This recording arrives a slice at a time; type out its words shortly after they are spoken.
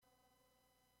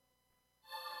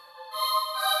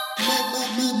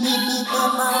Shut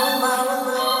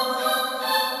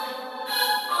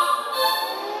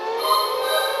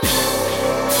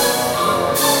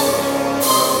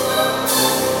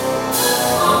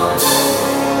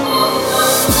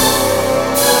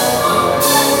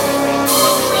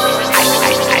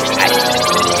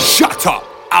up,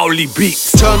 Owly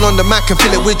Beats. Turn on the Mac and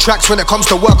fill it with tracks. When it comes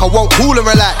to work, I won't cool and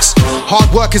relax.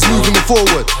 Hard work is moving me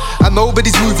forward, and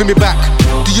nobody's moving me back.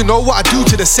 Do you know what I do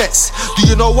to the sets? Do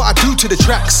you know what I do to the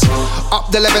tracks?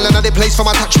 Up the level, another place for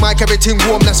my touch mic. Everything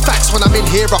warm, that's facts. When I'm in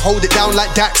here, I hold it down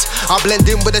like Dax. I blend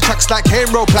in with the tracks like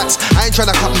Hero Plaques. I ain't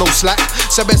tryna cut no slack.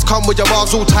 So best come with your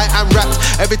bars all tight and wrapped.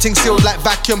 Everything sealed like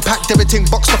vacuum packed. Everything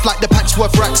boxed up like the packs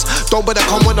worth racks. Don't bother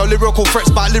come with no lyrical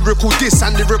threats, but lyrical this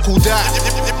and lyrical that.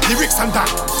 Lyrics and that.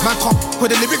 Man come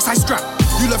with the lyrics I strap.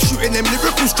 You love shooting them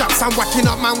lyrical straps. I'm whacking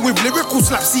up man with lyrical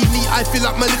slaps. See me, I fill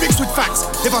up my lyrics with facts.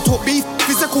 If I talk beef,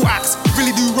 physical acts.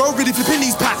 Really do roll, really flipping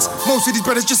these packs. Most of these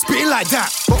brothers just spitting like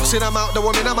that. Boxing I'm out, the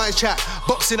woman I might chat.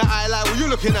 Boxing the eye like what you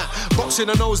looking at. Boxing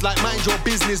the nose like mind your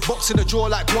business. Boxing the jaw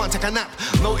like go on take a nap.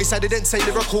 Notice I didn't say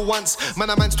lyrical once. Man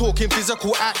a man's talking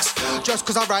physical acts. Just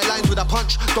cause I write lines with a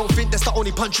punch, don't think that's the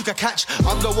only punch you can catch.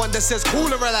 I'm the one that says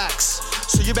cool and relax.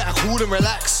 So you better cool and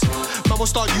relax. Man will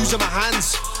start using my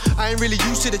hands. I ain't really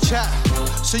used to the chat.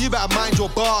 So you better mind your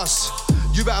bars.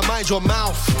 You better mind your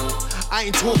mouth. I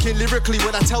ain't talking lyrically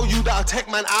when I tell you that I'll take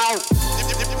man out.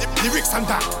 Lyrics and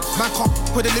that. Man come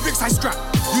with the lyrics I strap.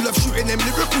 You love shooting them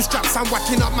lyrical straps. I'm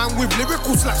whacking up man with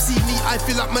lyrical slaps. See me, I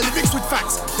fill up my lyrics with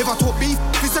facts. If I talk beef,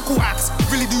 physical acts.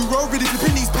 Really do roll, really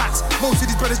flipping these packs. Most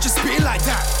of these brothers just spitting like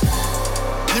that.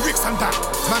 Lyrics and that.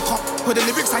 Man come with the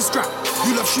lyrics I strap.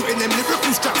 You love shooting them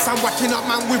lyrical straps. I'm whacking up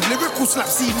man with lyrical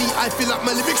slaps. See me, I fill up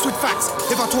my lyrics with facts.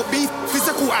 If I talk beef,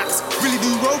 physical acts. Really do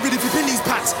roll, really flipping these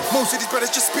packs. Most of these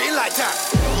brothers just spitting like that.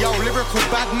 Yo, lyrical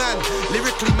bad man,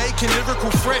 lyrically making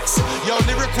lyrical threats. Yo,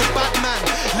 lyrical bad man,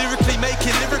 lyrically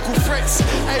making lyrical threats.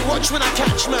 Hey, watch when I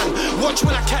catch man, watch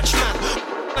when I catch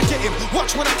man. I get him,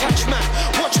 watch when I catch man,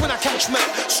 watch when I catch man.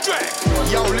 Straight.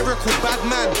 Yo, lyrical bad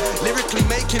man, lyrically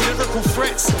making lyrical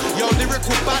threats. Yo,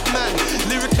 lyrical bad man,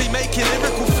 lyrically making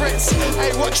lyrical threats.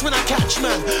 Hey, watch when I catch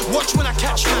man, watch when I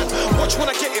catch man, watch when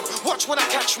I get him, watch when I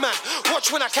catch man,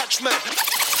 watch when I catch man.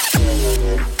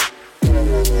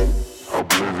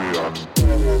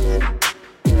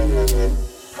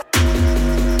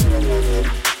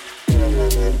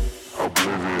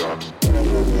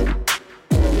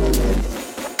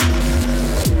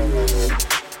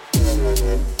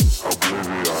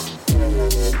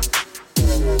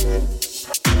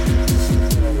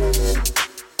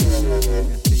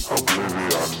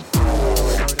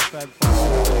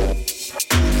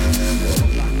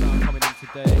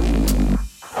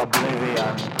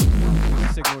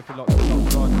 Signal if you lock the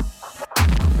top on.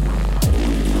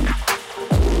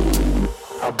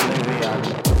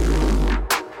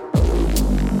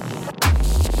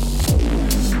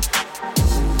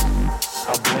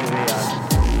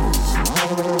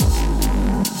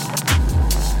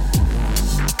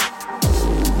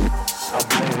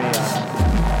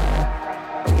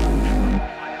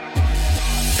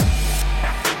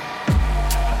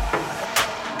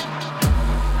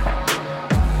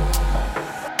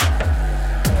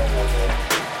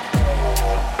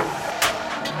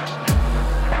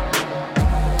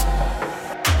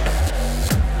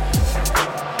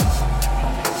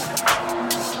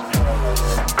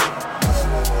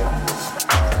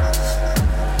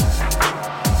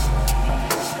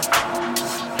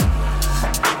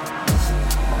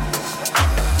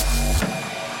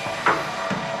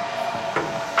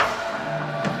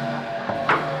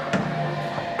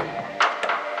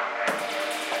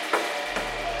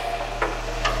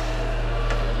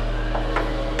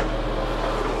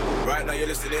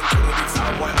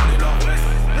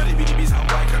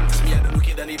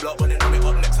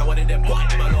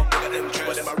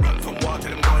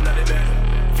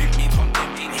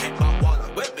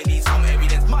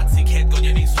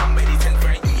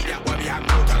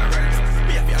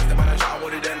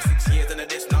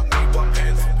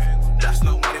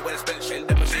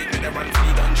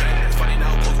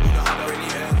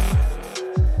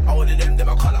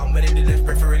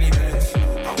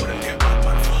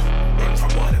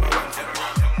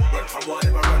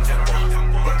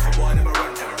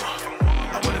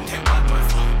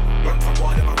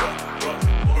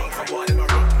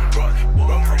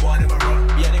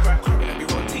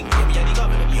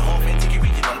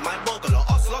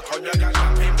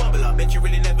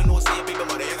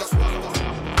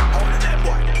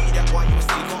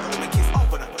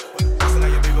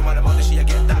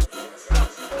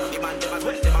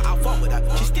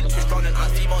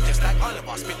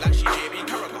 Spit like she JB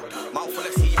Carragher. Mouth full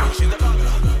of sea.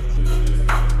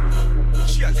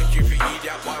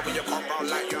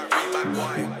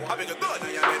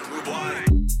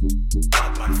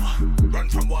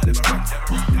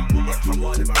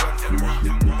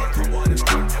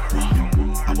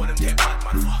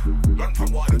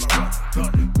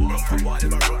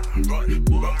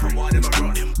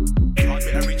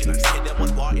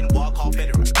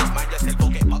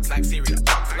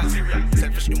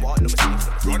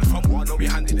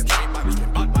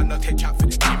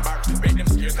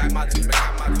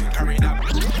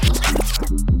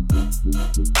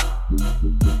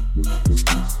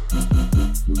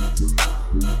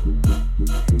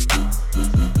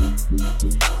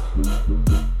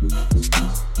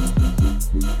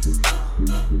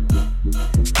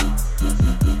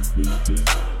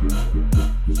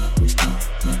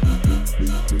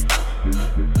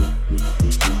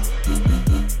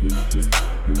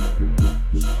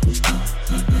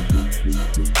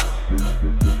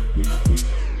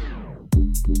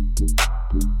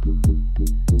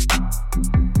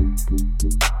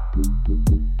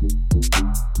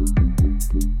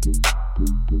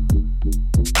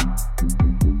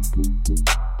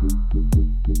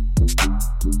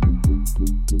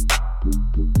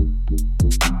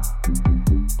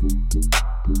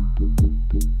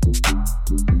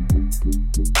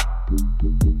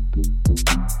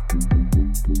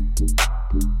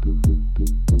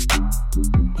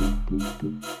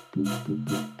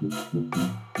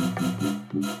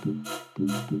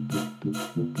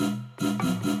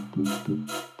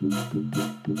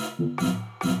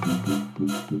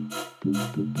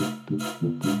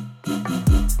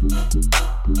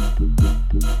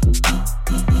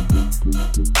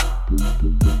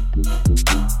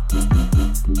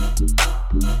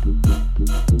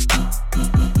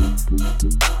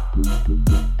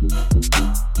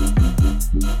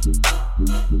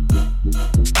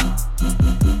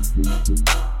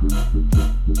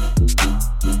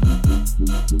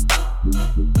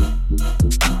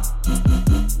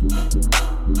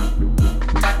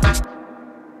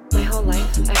 My whole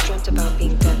life, I've dreamt about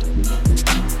being dead.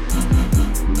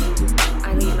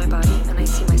 I leave my body and I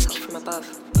see myself from above.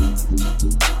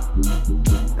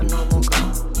 A normal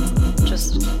girl.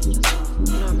 Just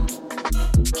normal.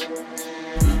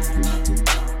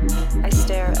 I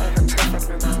stare at her perfect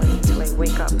normality until I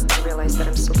wake up and realize that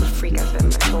I'm still the freak I've been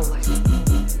my whole life.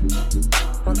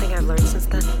 One thing I've learned since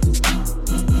then,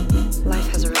 life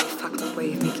has a really fucked up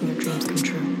way of making your dreams come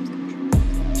true.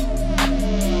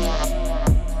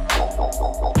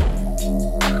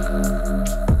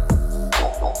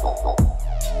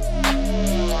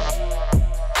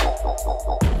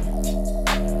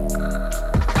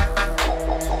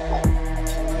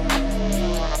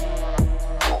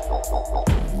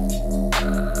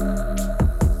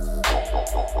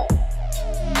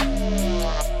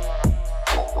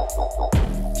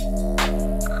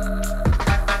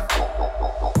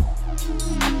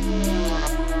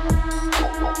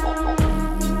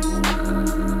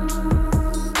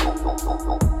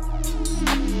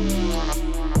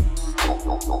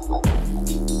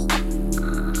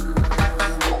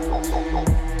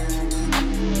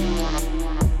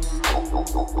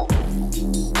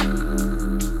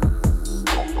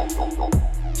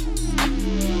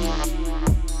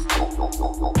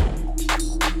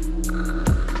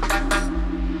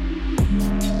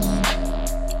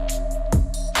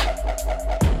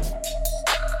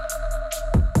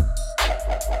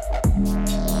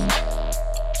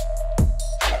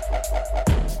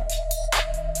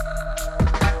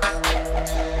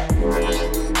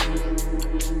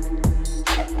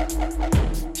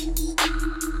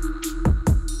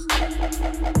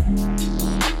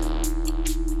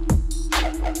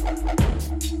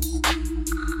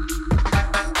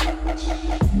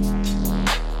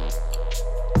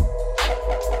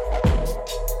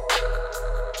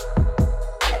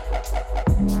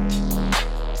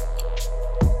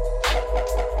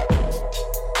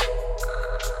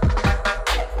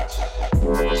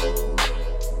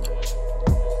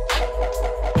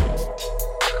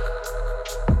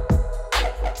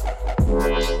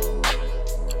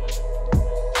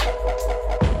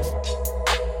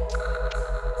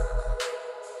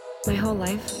 My whole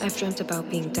life, I've dreamt about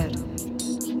being dead.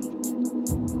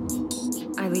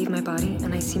 I leave my body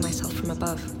and I see myself from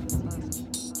above.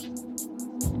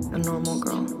 A normal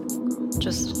girl.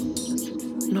 Just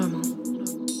normal.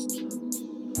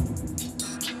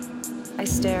 I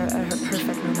stare at her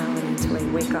perfect normality until I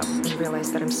wake up and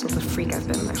realize that I'm still the freak I've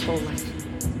been my whole life.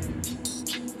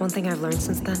 One thing I've learned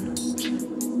since then,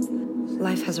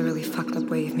 life has a really fucked up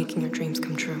way of making your dreams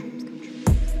come true.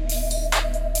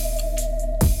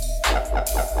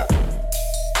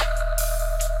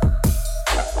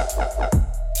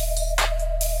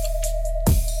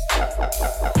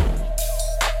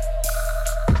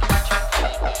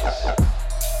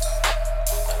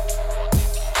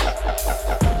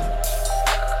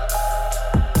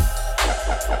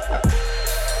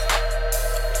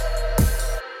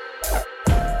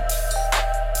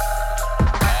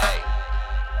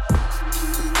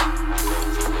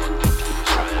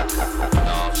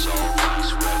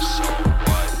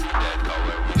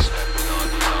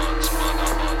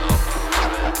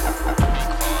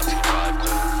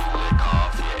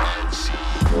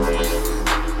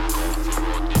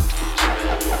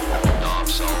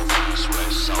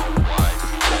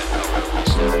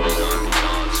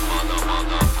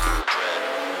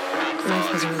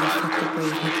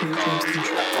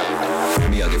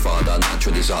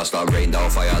 disaster, rain down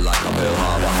fire like a Pearl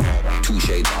Harbor. Two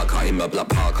shade darker in my black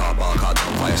parker, barker,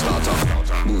 down fire starter.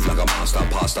 Move like a master,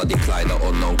 pasta, decline the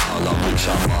unknown color. Big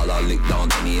shot baller, lick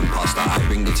down any imposter. I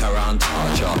bring the terror and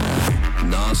torture.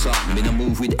 Nah, sir, me no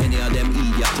move with any of them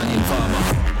idiots and informer.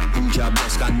 Who job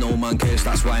desk and no man cares,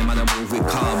 that's why man I move with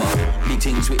karma. Big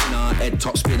things within our head,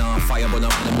 top spinner, fire but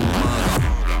I'm gonna move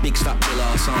marga. Big stop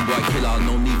killer, sound boy killer,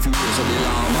 no need for years of the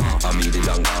llama. I'm eating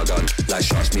down garden, like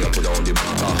shots me up put on the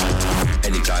marker.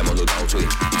 Anytime on the doubt way,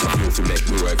 it's a proof to make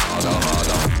me work harder.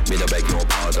 Me no beg no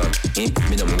pardon,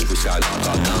 me no move with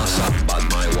skylarker. NASA, bad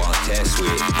mind want test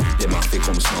way, they might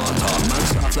become smarter. Man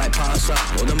soft like pasta,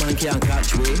 but the man can't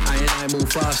catch way. I move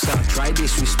faster, try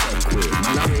disrespect way.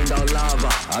 Man I rain down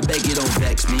lava, I beg you don't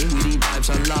vex me. We need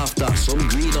vibes and laughter, some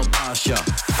green up pasture.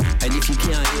 And if you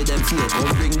can't hear them feel,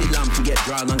 don't bring the lamp to get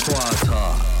drowned and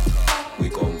quarter. We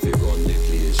come fi run the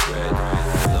place red.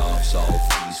 North,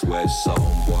 south, east, west,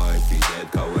 sound boy fi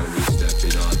dead. Cause when we step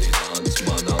in on the dance,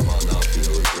 man I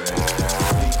feel dread.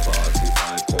 Big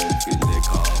 45 come fi lick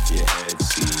off your head,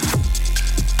 see.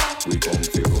 We come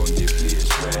fi run the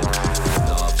place red.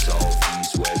 North, south,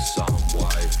 east, west, sound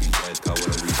boy fi dead. Cause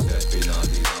when we step in on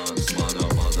the dance, man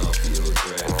I feel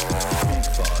dread. Big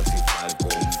 45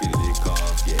 come fi lick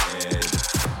off your head.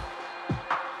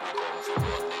 We come fi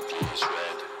run the place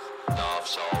red. North,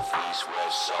 south, east,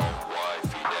 west, sound boy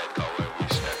fi dead. Cause when we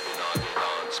step in on the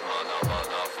dance, man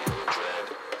I feel dread.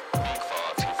 Big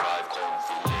 45 come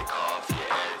fi lick off your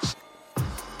heads.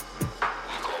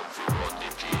 We come fi run the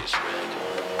place red.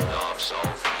 North,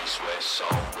 south, east, west,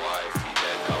 sound boy fi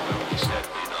dead. Cause when we step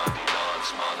in on the dance,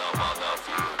 man I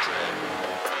feel dread.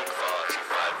 Big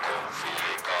 45 come fi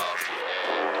lick off your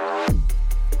head.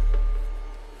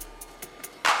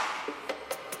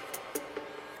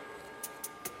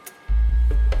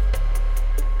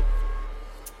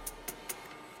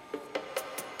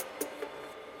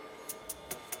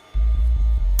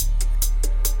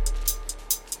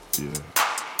 Yeah.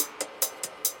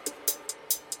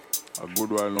 A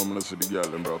good while now, I see the girl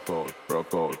them broke out.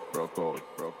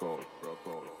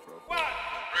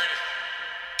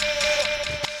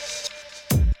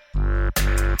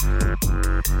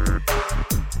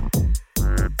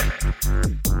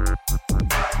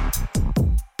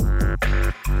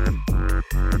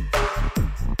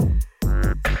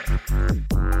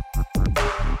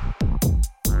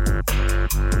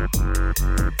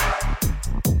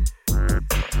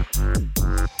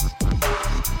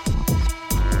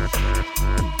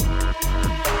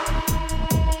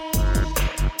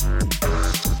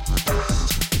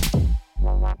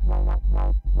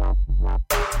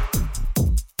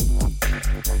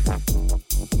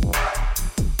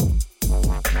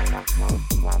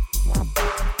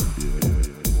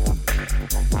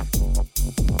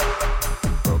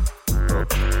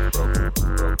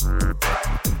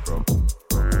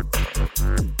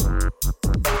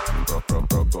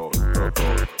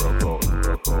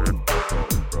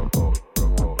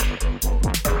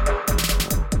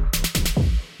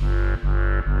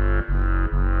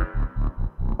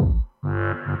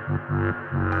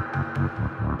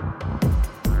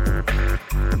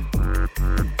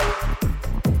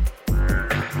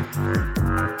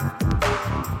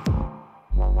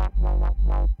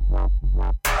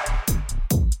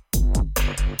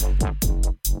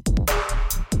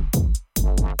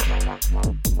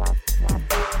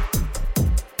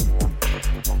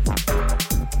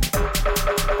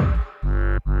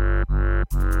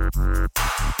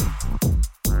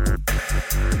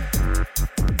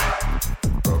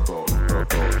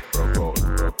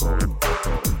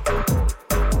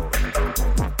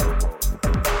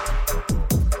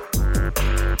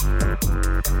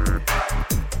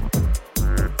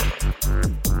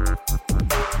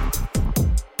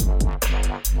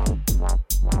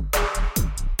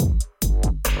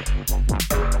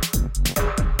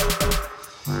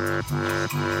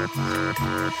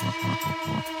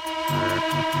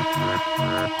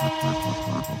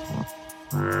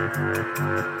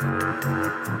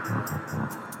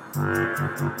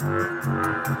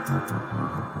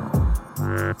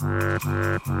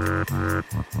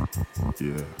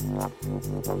 Yeah.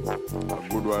 A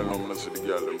good while now, I see the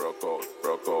girl them broke out.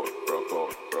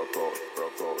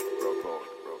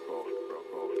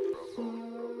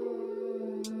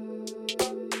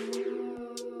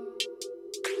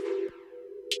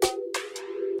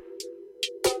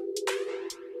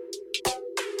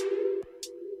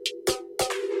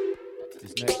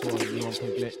 This next one, Leon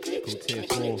Piglet, called Tier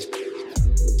 4.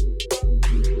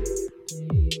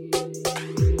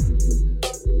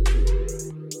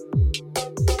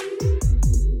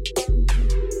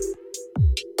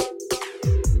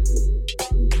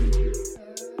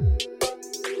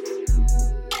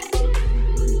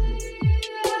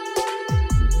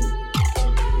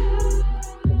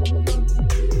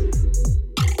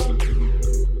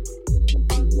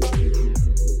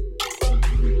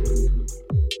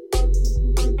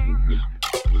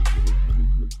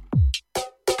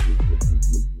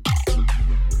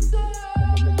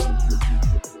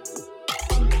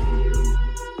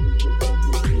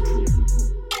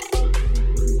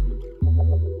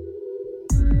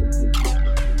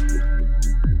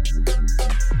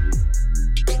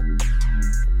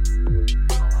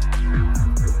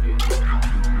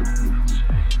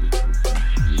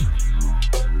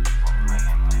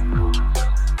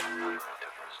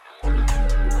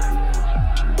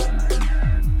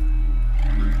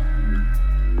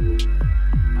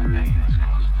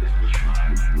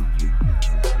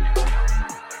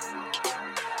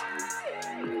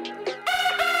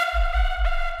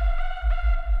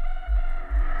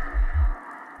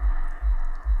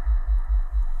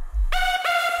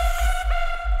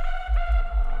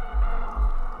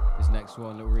 next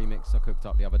one, little remix I cooked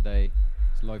up the other day.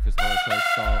 It's Loafers Horror Show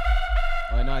style.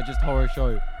 I know, just horror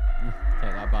show.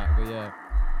 Take that back, but yeah.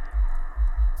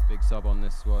 Big sub on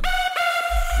this one.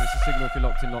 This is Signal if you're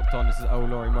locked in, locked on. This is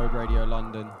Old Laurie Mode Radio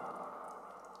London.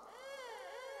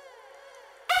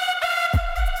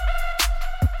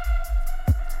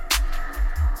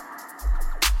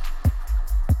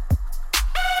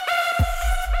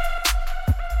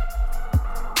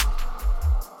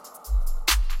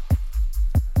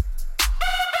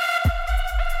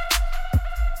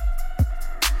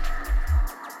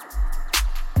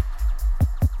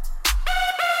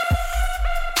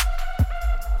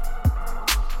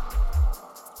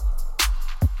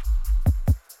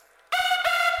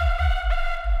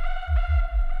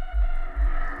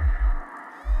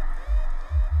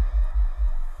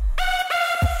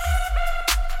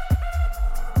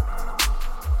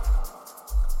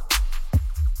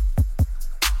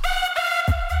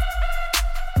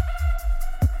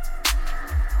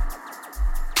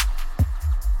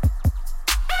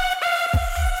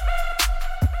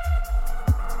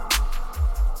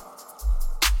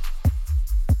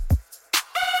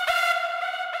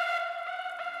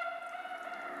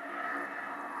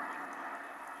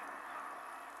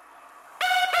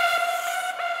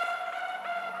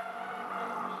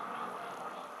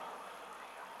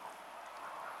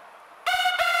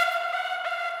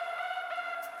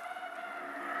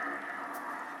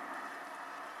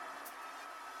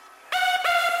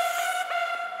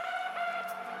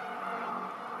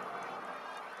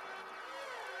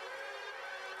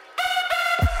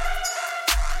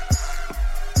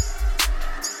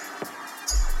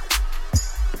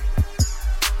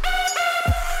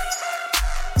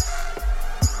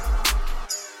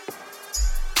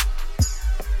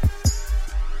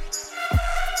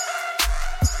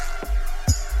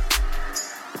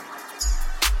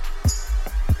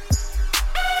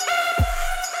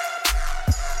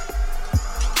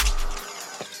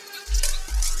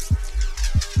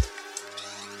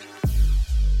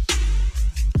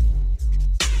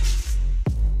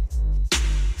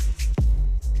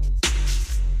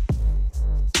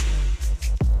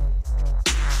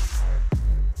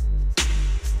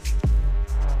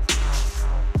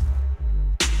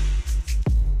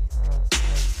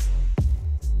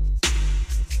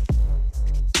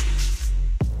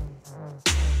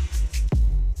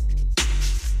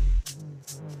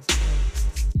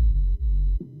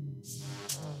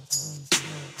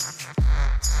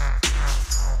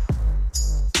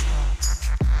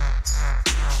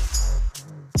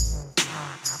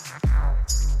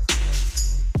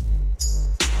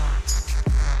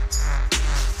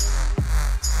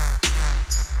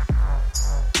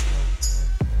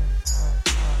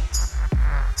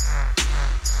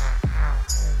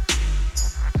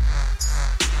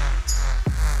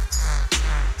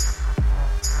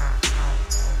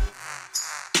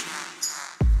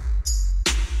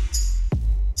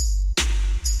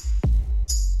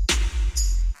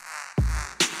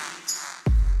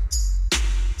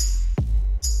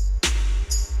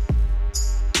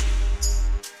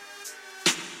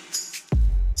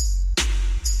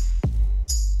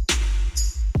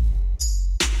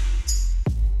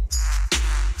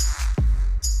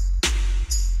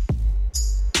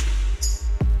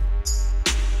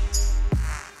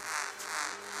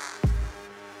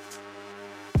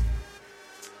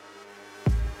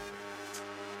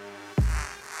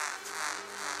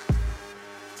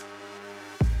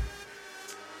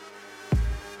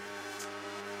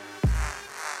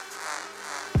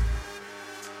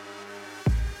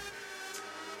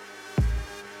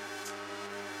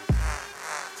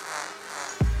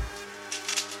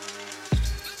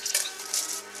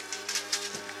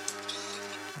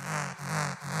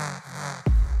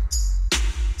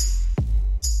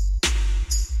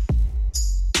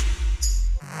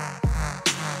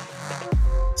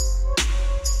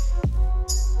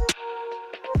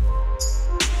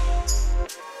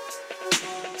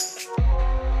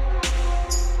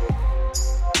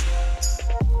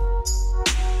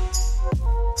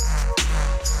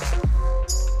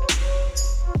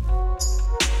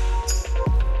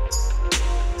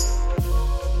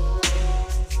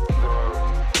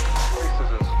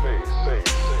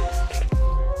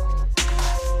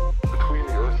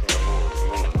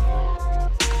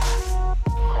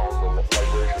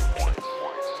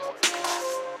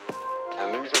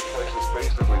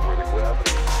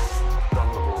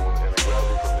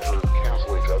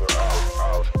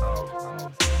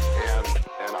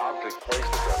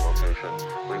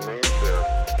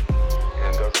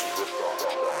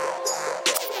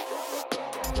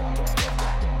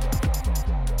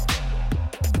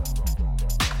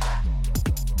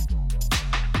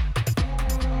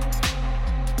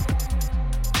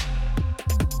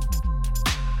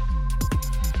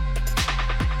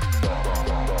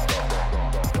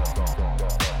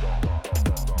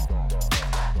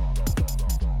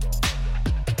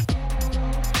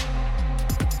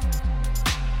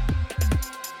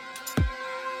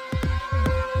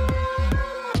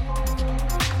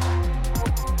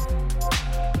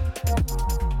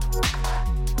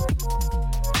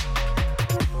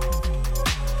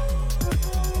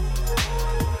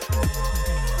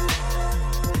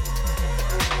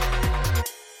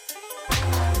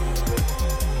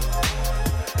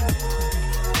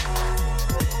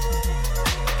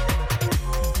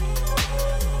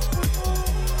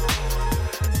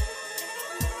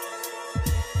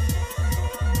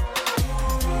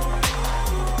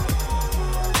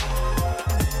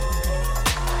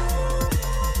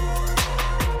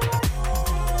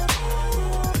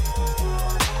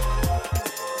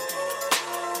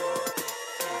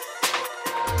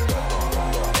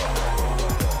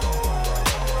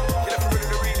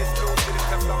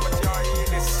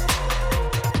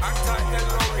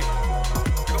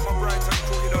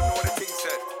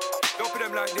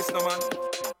 them like this, no man.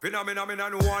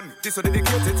 Phenomenon one. This is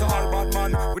dedicated to all bad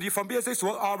man. With you from basics to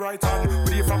all right on.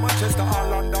 With you from Manchester or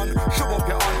London. Show up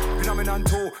your hand. Phenomenon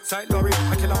two. Sight Lorry,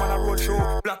 I kill a man a road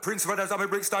show. Black Prince brothers have a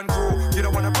Brixton crew. You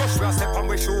don't wanna brush, we a step on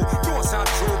my show. No sad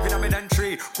show. Phenomenon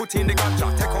three. Put in the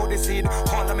ganja, take out the seed.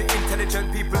 All of me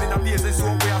intelligent people in a business so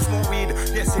we are smoke weed.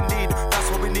 Yes indeed,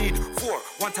 that's what we need. 4.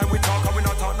 One time we talk and we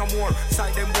not talk no more.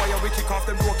 Side them boy and we kick off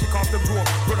them door, kick off them door.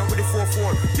 Run out with the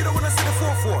 4-4. You don't wanna see the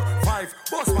 4-4. 5.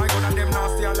 Boss my gun and them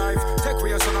nasty alive. Take away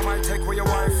your son, I might take away your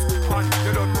wife. Man,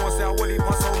 you don't know, say I will eat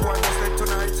my son, boy, was dead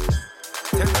tonight.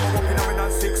 Tell them I'm walking on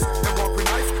with 6. Them walk with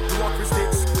knife, you walk with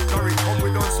sticks. Larry, come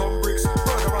with on some bricks.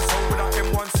 Murder a son with a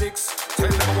M16. Tell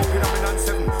them I'm walking on with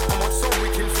 7. How much son we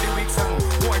kill for the week 7.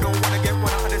 Boy, don't wanna get one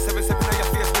out of the 7 on your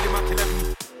face with the Mac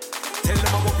 11. Tell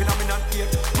them I'm walking on with 8.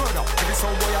 Murder, every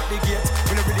son boy at the gate.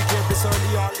 We don't really care if it's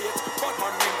early or late. Bad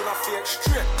man ring with a fake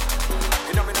straight.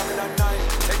 In a minute, 9.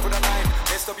 Take with a 9.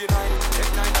 SW9.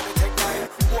 Take 9 and then take 9.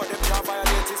 Boy, them can't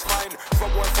violate, it's fine.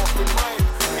 From boy, fuck with mine.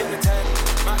 In the 10.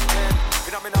 Mac 10.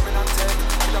 Phenomenon 10.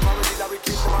 Kill them already, that we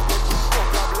kill them and get no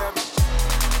problem.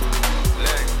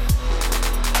 Leg.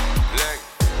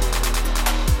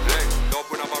 Don't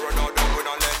put a barrel, no, don't put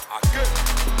a leg. Again.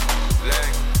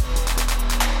 Leg.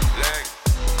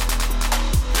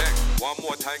 One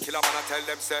more time, kill a man and tell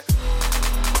them, say.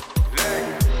 Leg.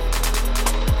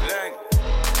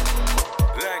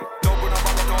 Don't put a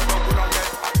barrel, no, don't put a leg.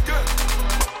 Again.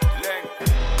 Leg.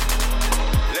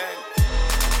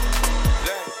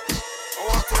 Oh,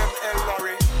 up to them L.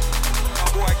 Lorry. A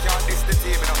boy can't diss the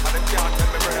team enough, and them can't tell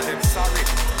me brother them sorry.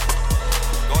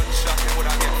 Gunshot them would I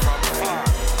get from far.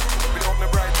 Without me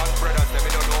bright hand brothers, them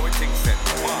don't know what things said.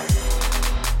 Why?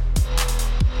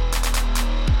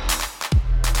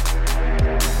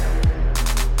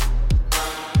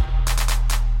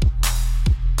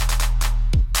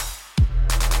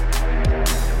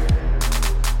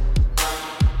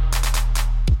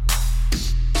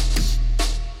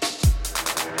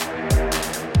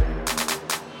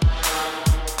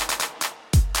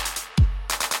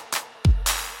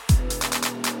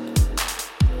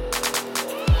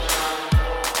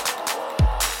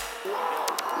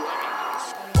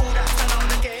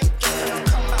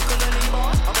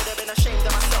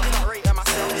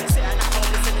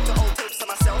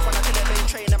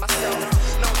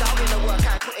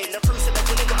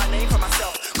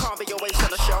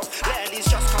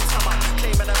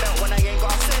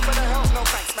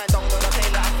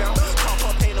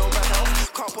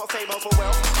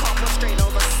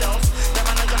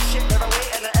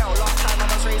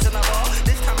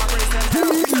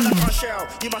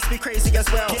 You must be crazy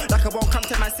as well. Like I won't come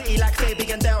to my city like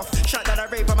Fabi and Delph. Shut down a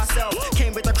rave by myself.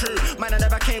 Came with the crew, man I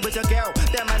never came with your girl.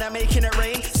 Them man are making it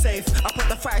rain, safe. I put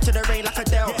the fire to the rain like a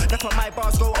Dell. Left on my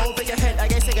bars go over your head. I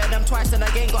guess I get them twice and I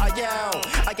ain't gotta yell.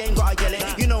 I ain't gotta yell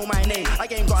it, you know my name. I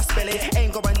ain't gotta spell it,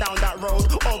 ain't going down that road.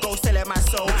 Or go selling my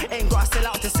soul, ain't gotta sell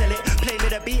out to sell it. Play me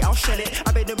the beat, I'll shell it.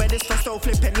 I've been doing this for so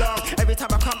flipping long. Every time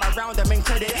I come around them in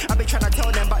credit. I've been trying to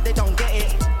tell them but they don't get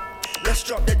it. Let's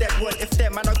drop the dead wood. If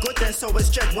them man are good, then so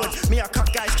is Jedwood. Me, I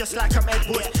cut guys just like I'm Ed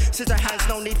Wood. Scissor hands,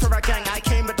 no need for a gang. I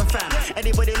came with the fam.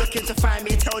 Anybody looking to find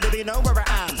me, tell them we know where I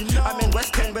am. I'm in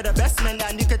West End with the best men,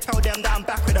 and you can tell them that I'm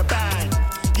back with a bang.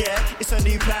 Yeah, it's a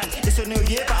new plan. It's a new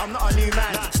year, but I'm not a new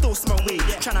man. Still smoke weed,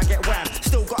 tryna get wham.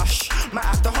 Still got a might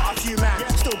have to hot a few man.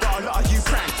 Still got a lot of you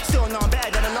prank. Still know I'm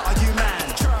better than a lot of you man.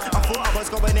 I thought I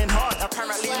was going in hard,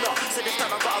 apparently not. So this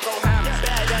time I gotta go ham.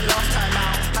 Better than last time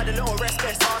out. Had a little rest,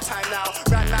 best our time now.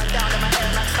 Ran man down in my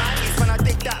Air Max 90s. When I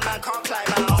dig that man can't climb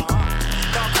out. No,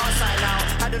 I can't sign out.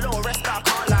 Had a little rest, but I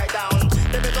can't lie down.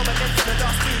 They've been going in for the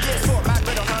last 2 years. Thought man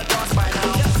would have heard dance by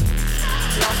now.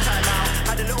 Last time out.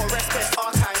 Had a little rest, best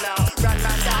our time now. Ran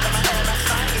man down in my Air Max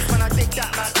 90s. When I dig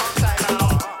that man can't climb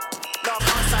out. No, I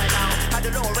can't sign out. Had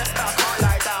a little rest, but I can't lie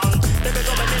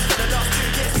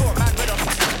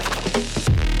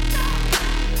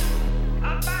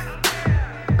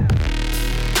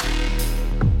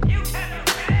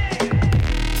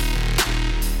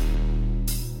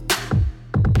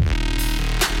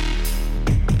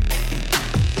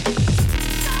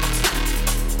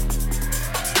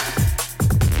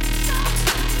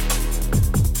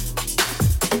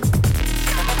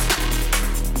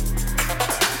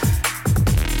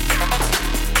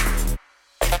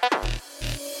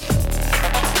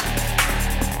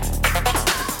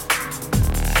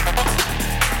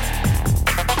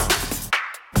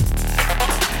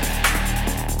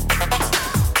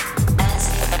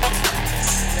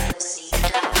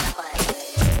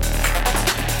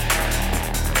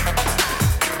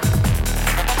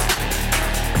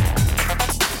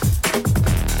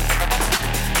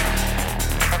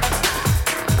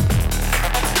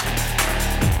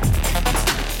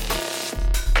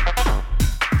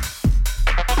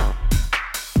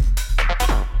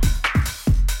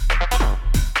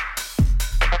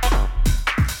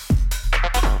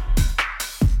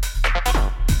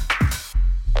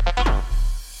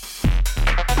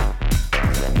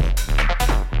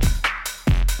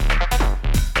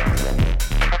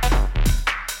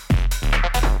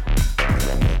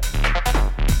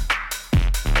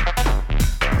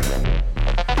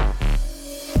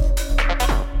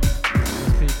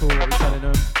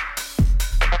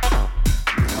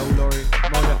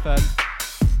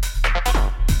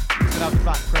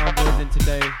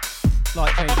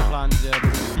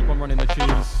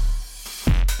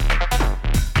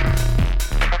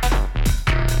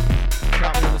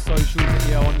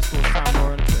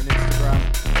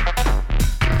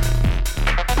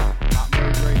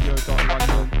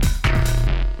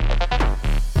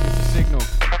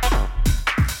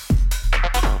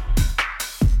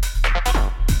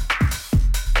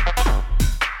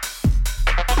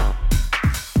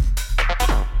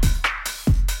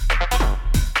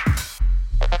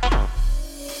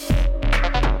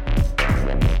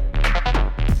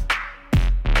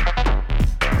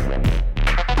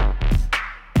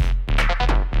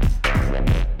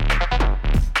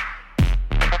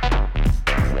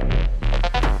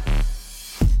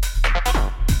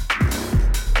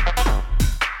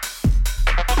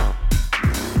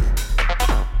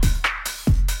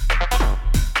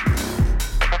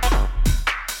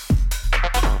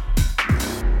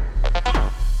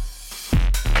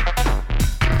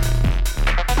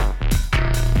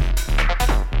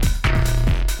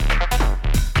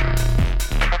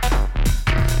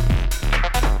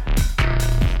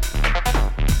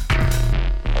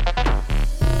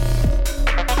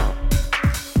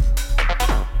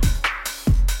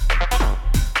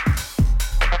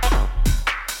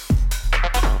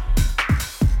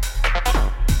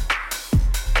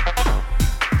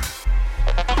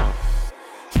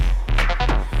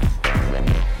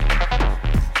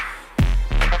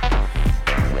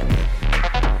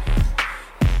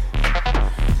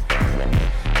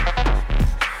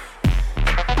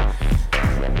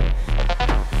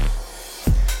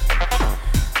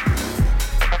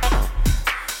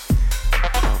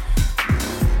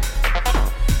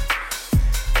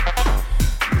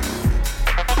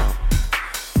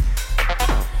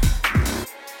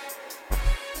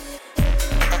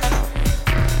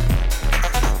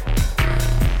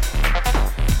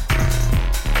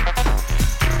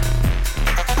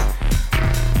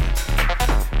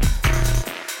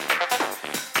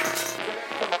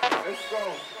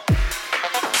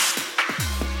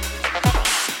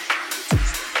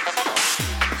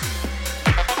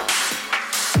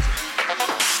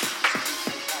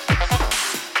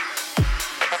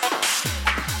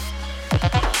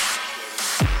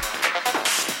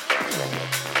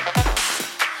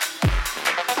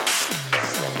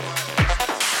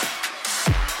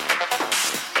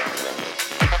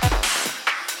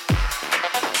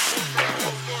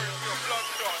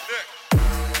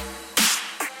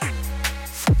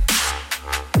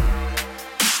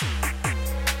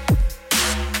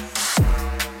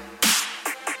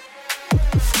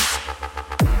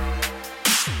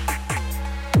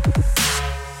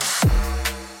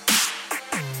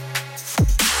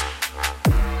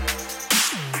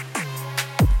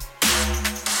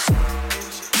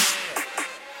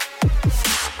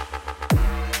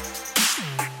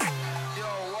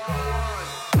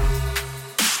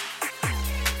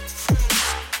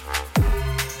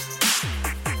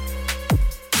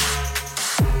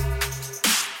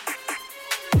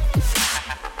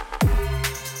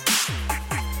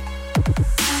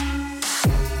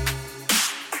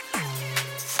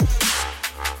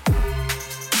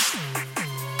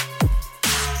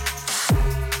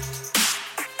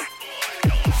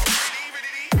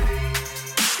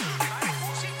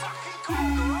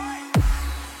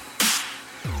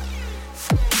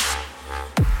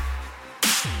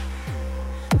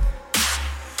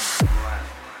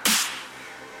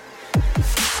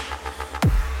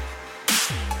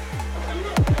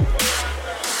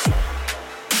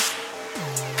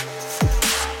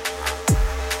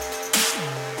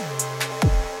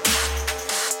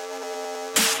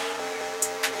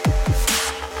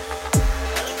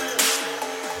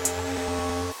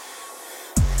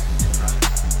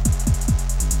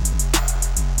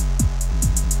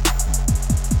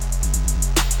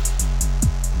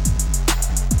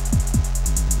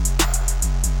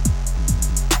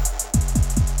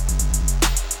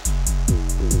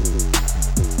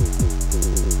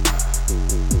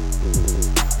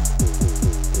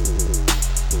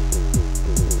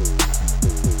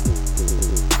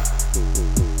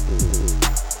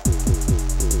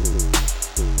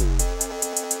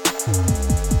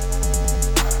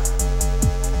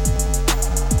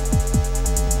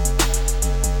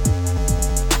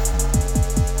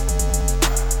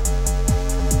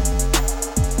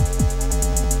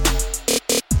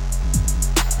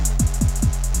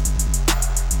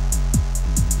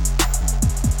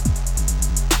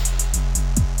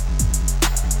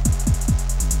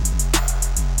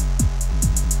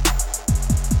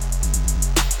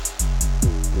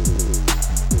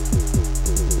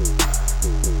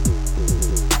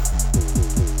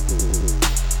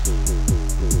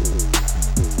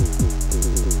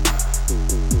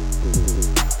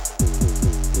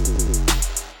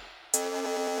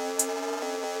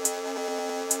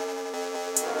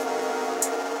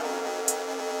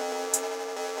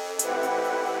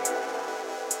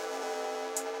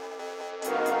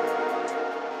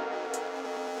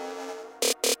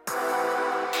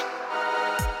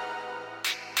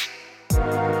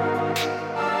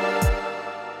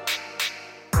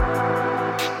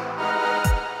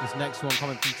This one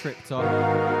coming from Tricked Up,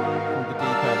 called The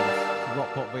Deep End,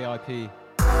 Rockpot VIP.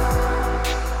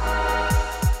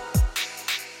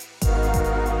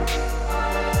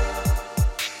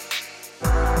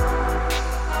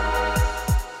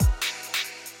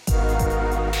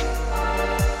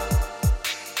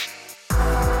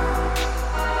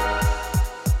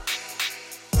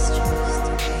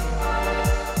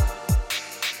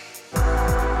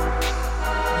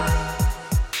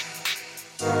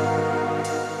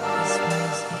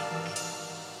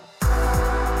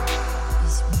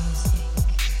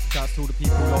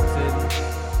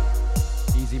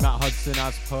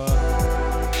 As per.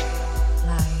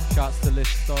 Shouts to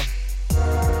Lister.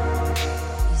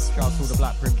 Shouts to all the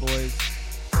Blackprint boys.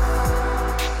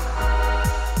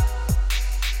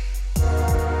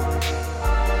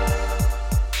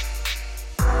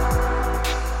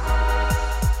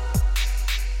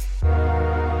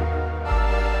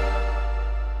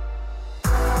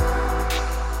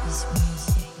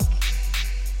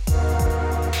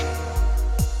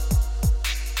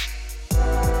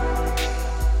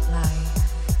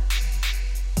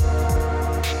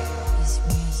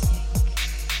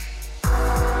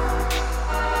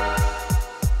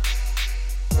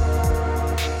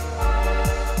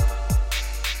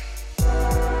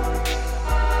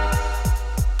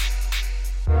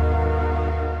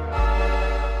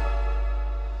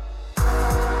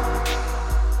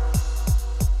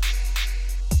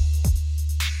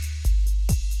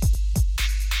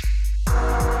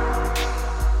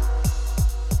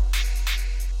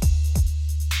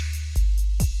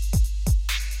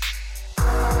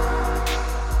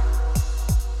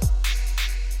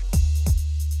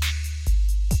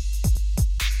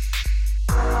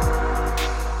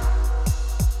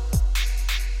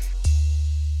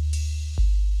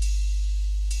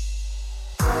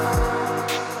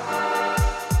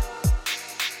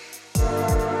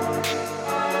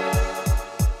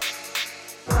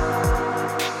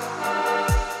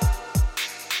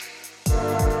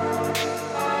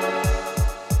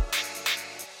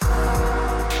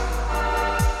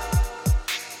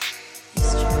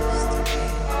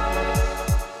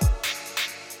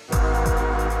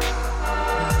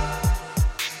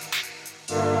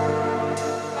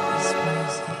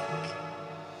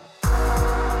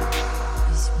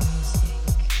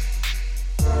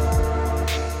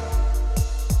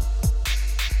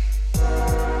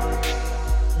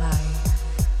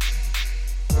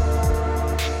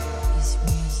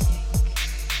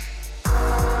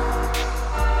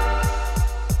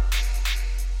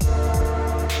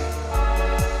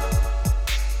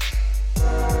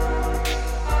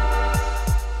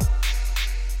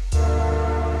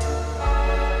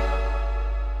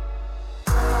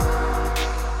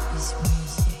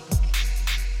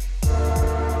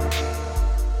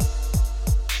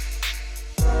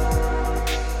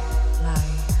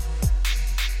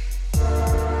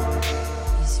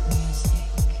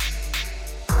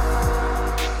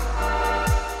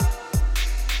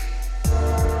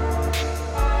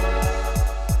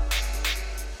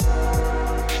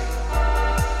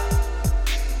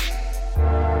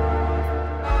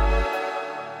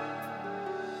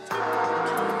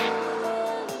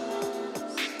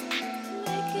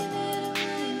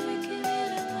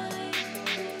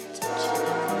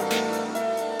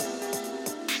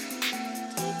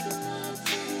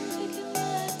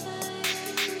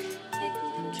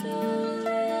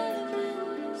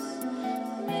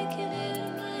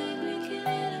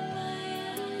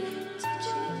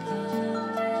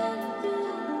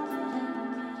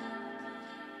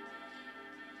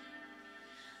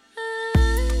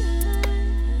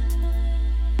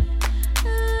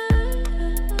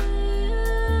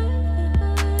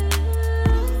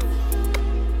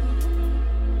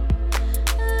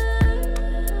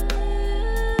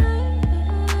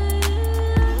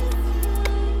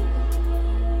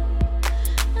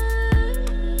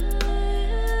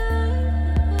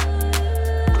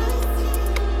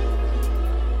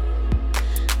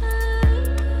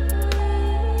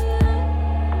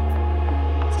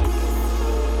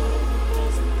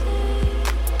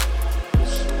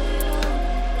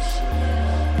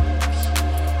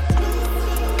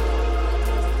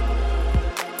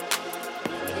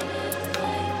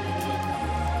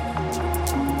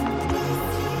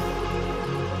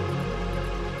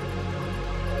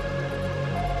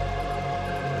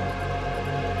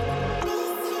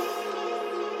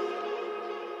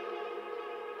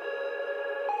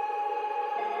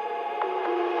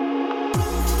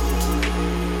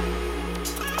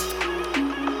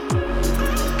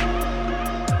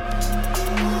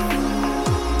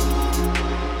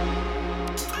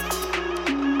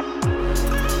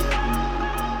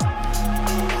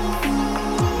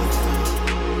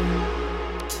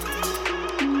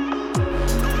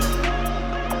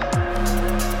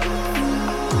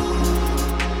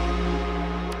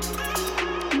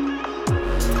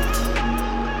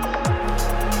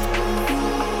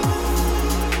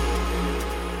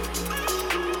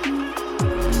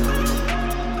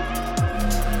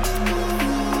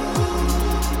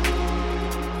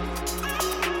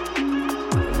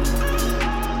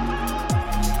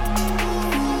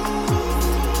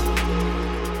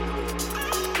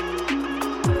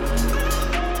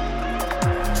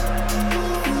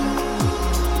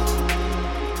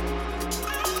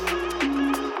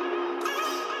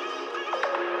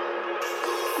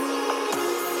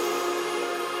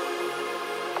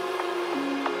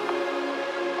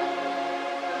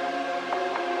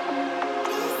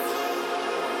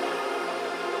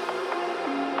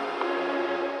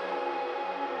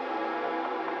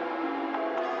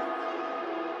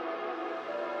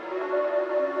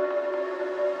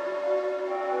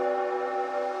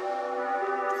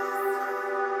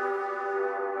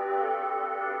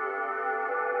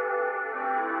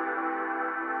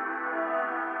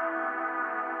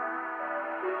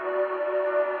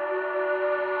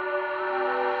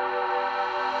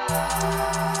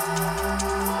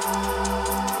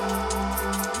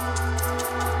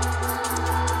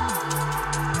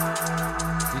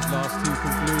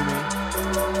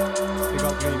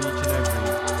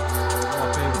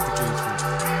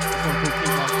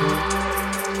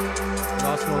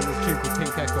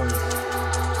 shows.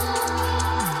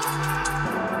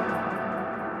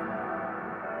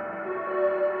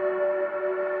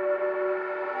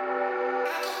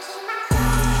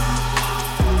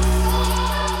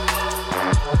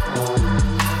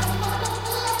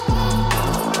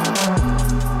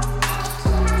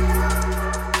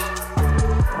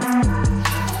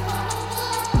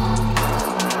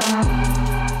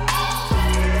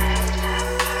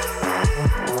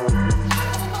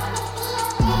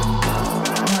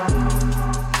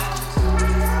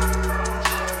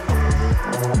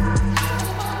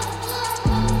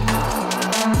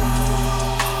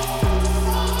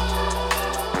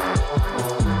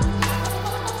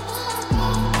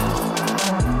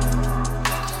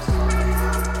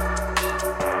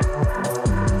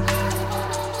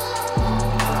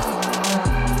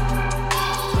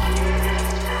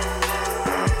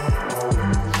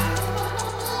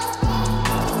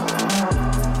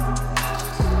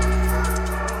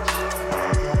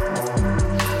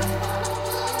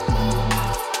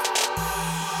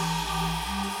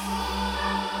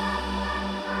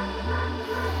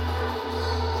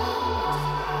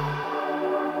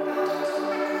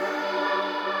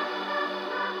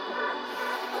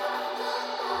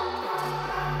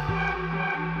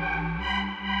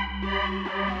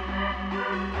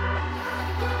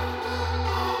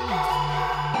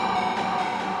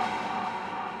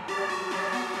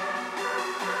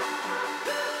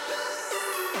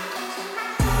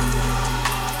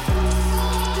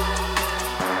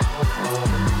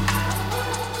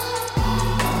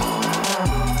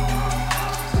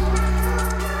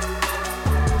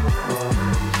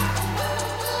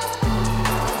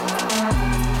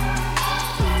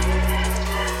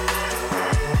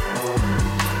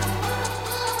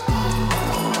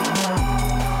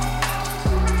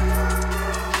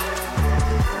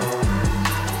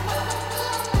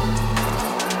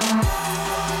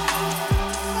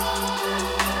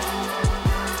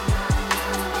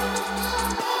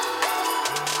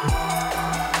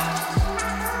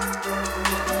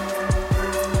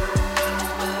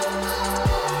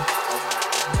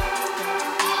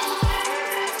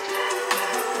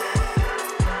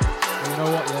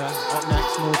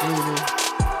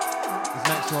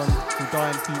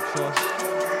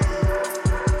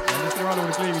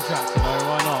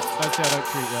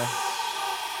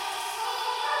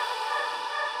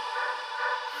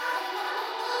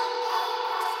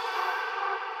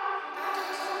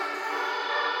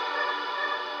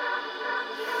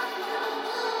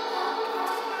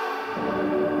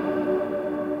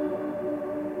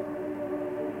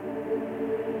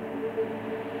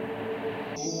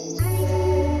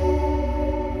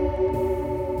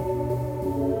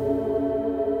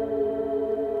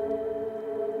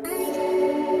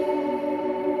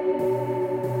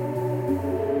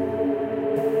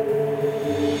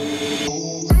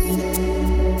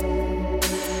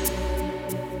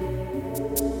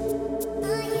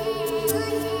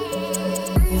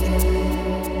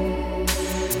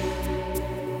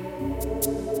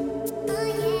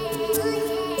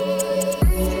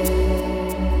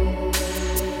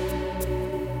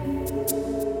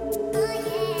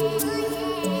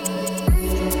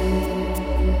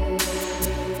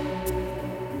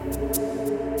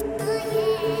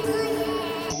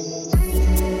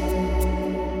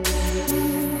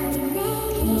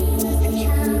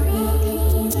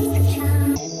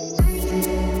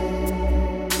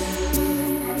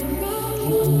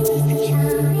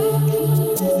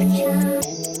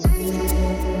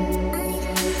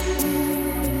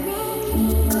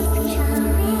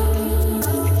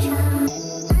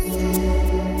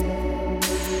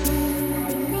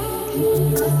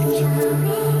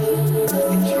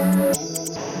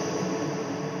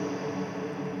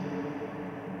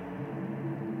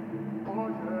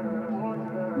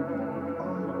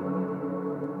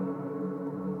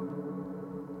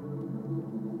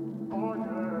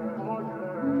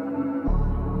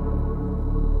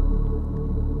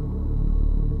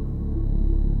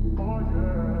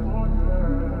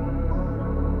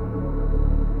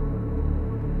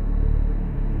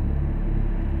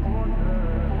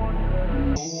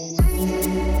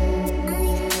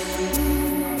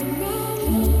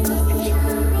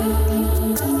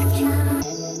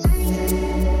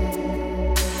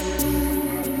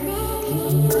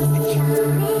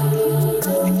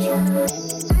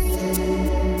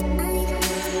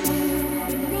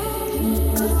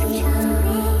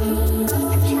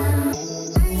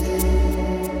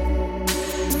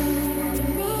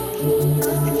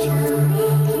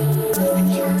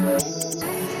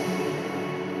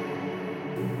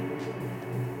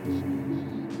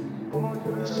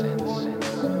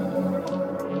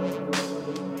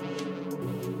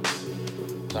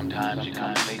 Sometimes you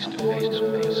come face to face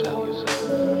with yourself.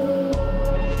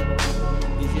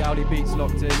 Easy Audi Beats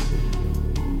locked in.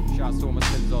 Shouts to all my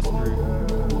Simzos crew.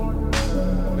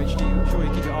 Make sure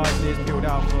you keep your eyes and ears peeled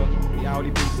out for the Audi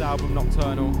Beats album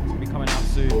Nocturnal. It's gonna be coming out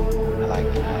soon. I like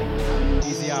it.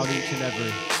 Easy Audi each and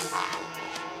every.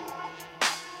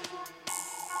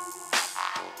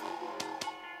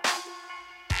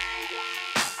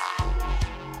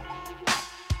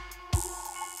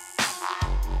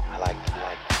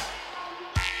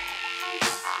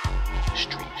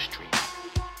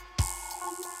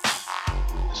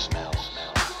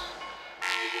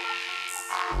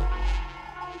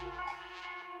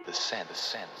 The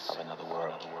sense of another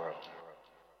world.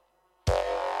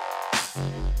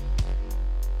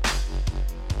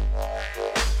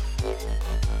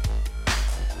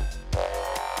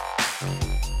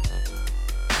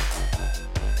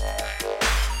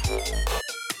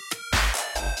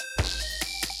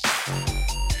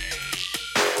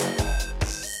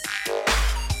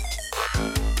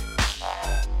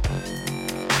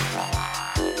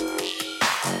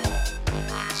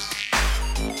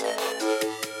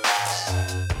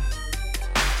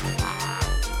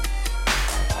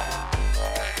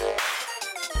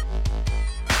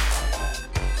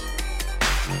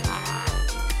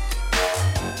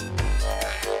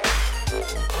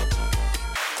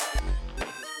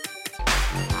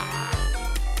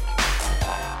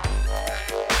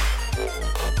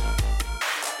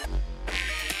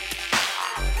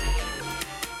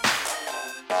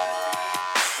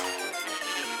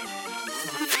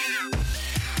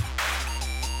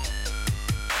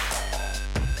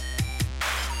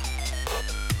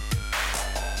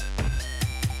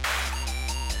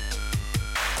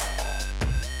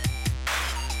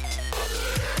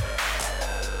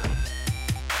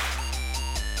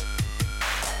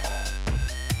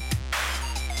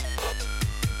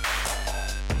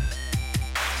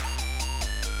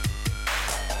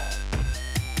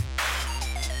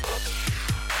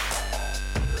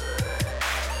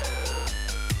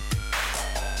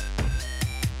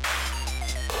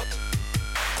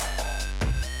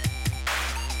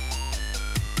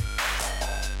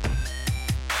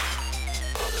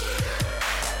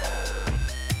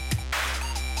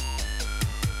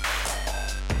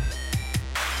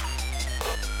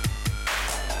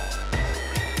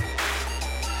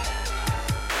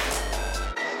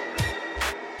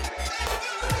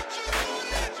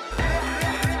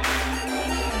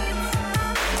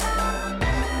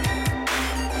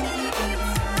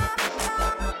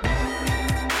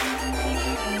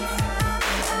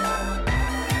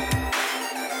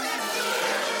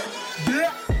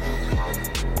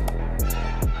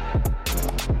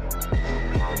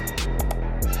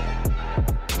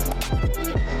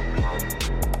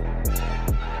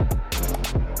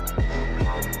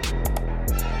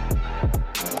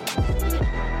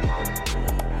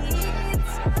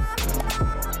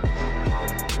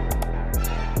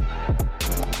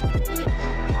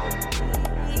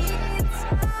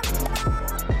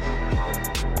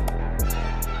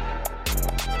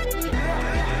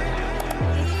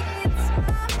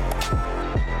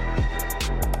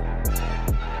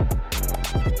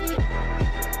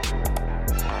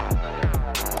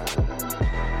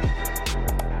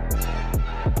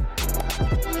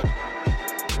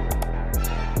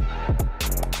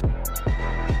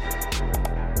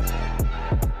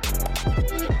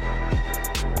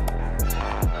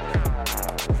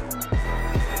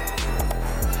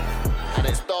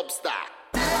 and it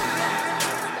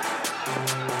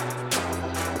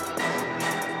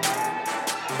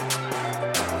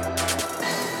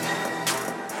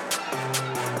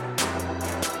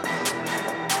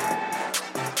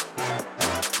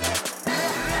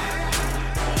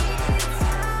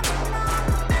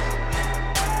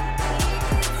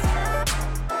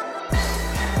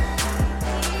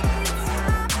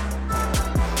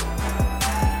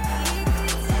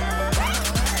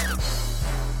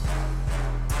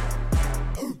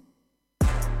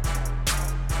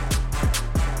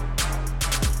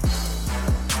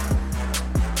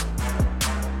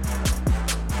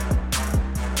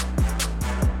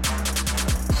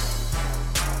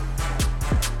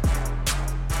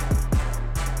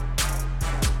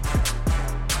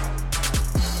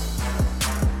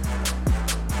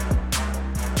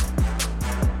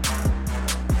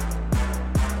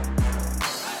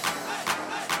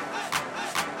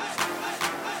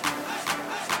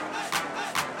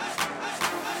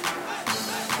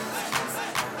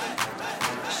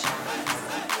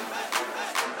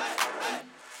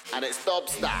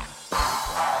stops that.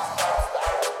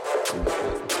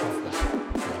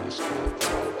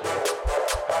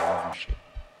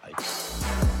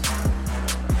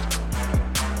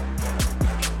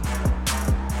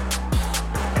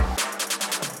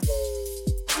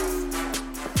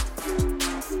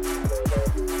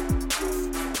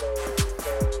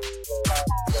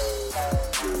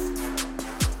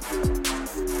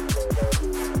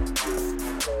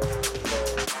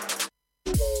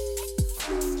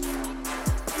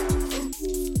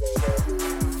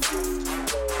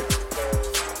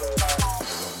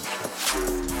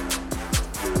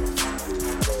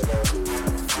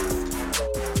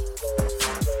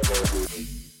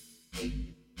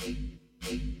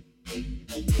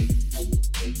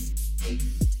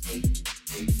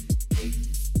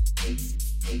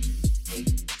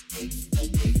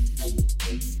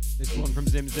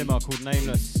 Zim Zimmer called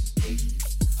Nameless.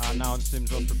 Out now on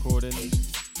Slim's Ross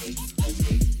Recordings.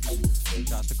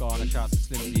 Shouts to Ghana, shouts to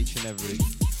Slim each and every.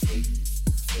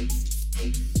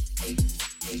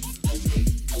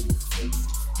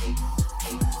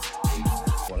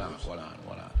 Hold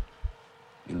on.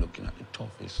 You're looking at the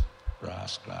toughest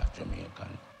rascal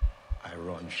Jamaican. I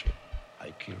run shit.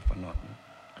 I kill for nothing.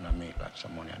 And I make lots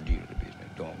of money. I deal with the business.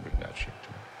 Don't bring that shit to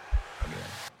me. Again.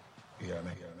 You hear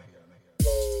me?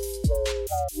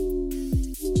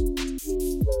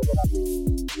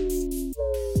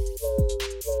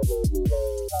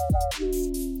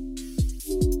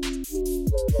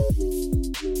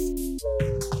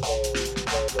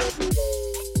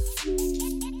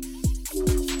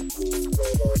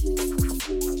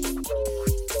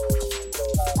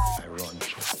 I run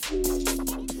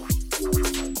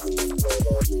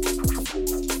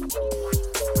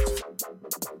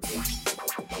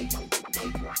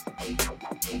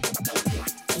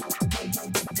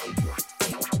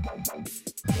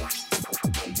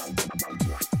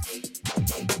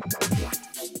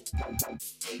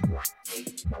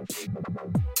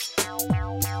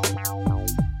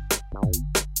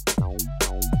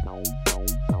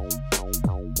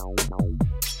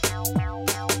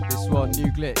This one,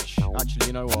 new glitch. Actually,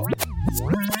 you know what?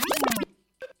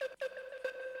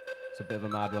 It's a bit of a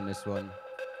mad one, this one.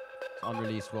 It's an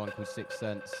unreleased one called Sixth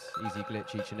Sense. Easy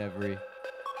glitch each and every.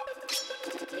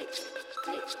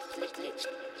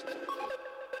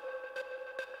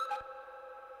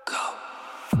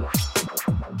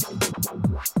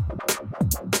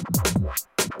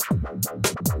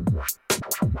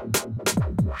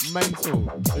 Mental.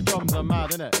 The drums are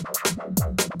mad, innit?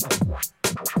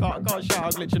 Can't shout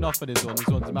out glitching off for this one. This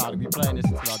one's mad. I'll be playing this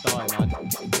until I die, man.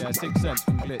 Yeah, Sixth Sense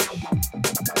from Glitch.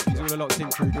 He's all locked in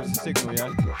through, give us a signal,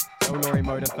 yeah? So Laurie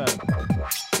Mode FM.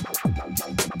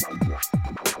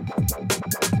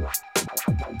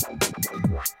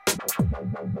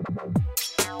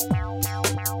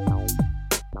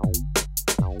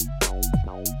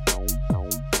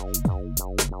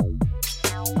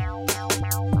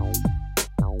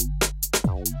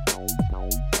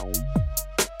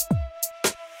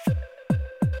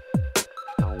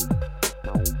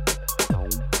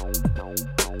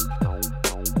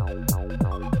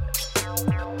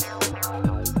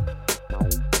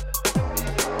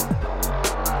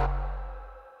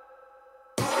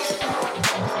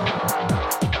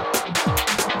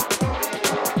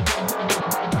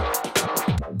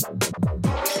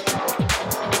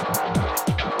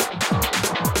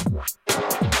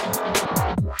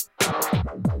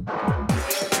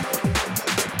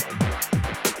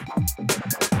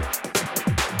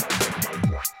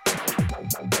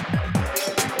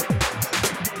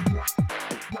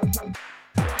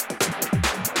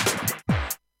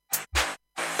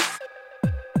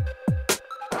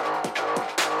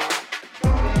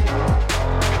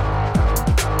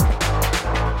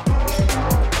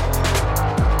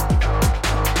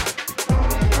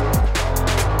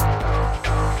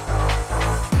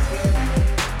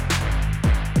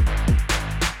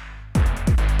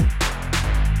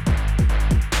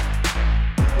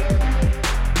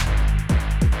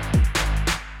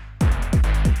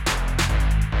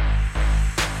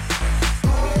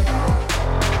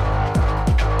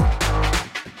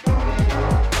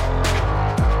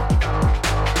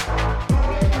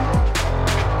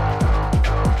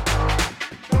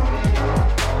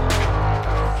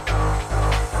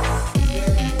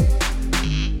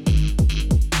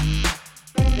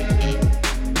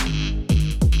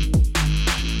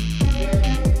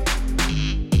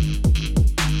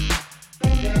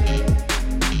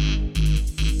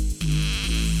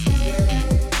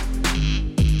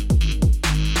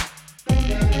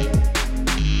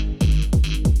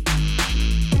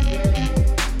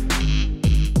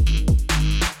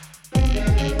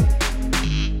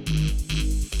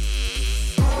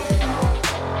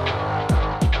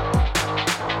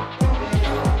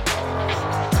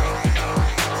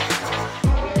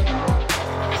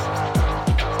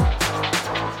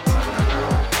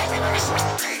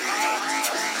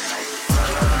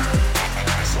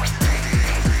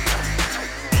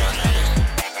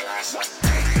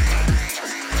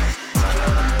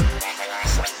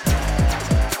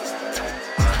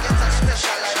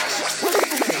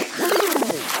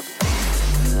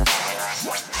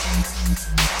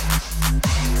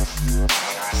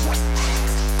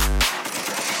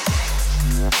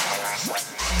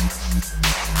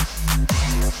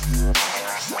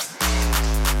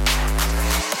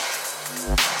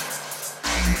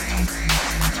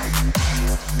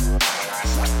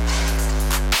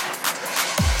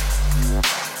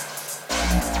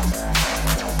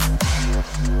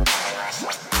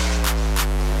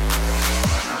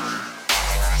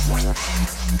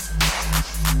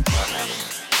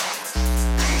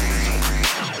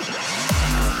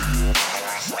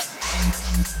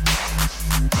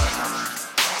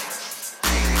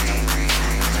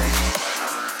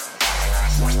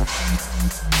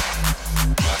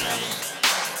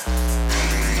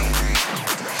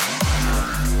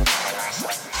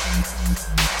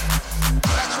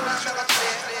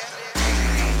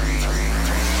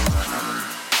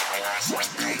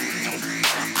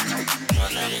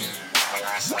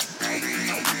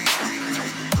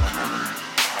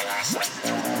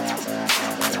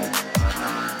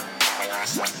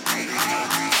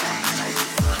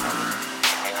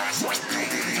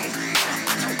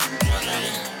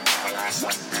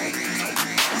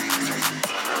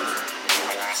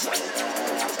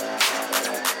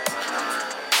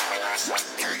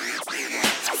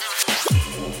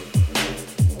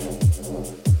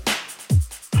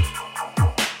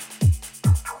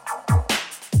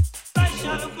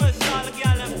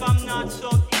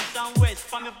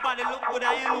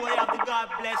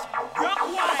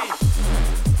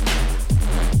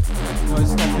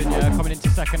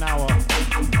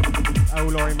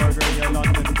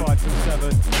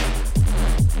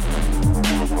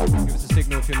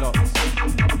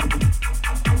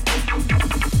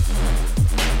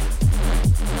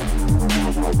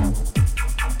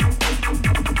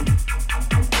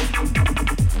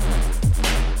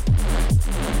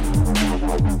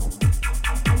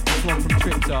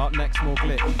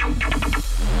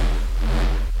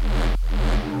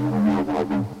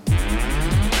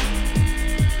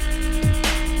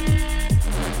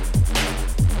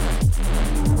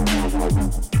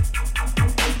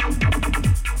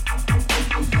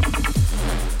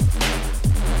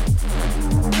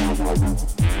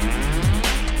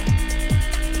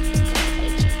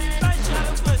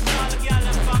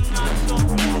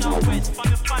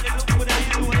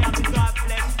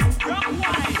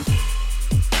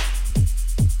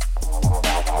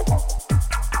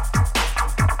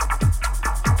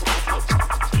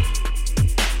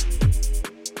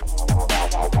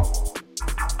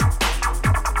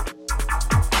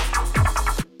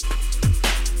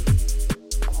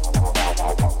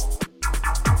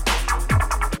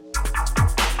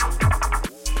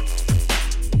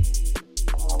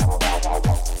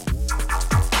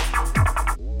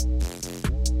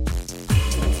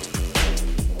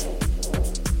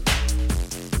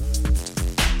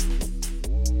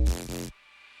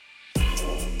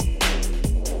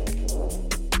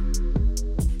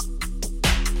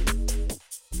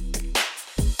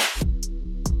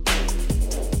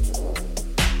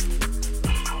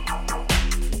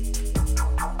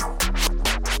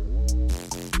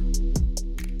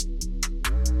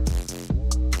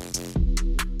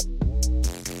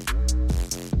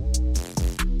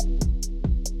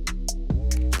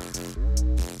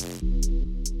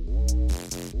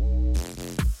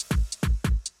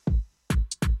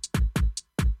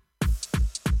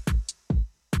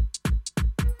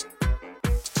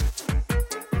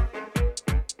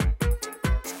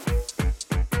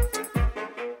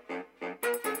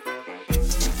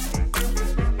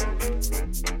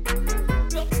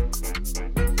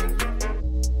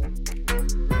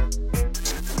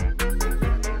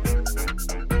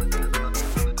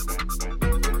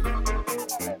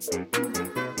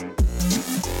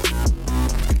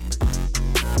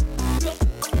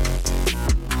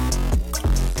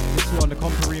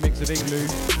 Igloo.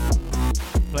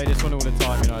 Play this one all the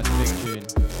time, you know, it's a big tune.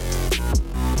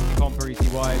 Compa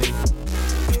E.T. Wiley.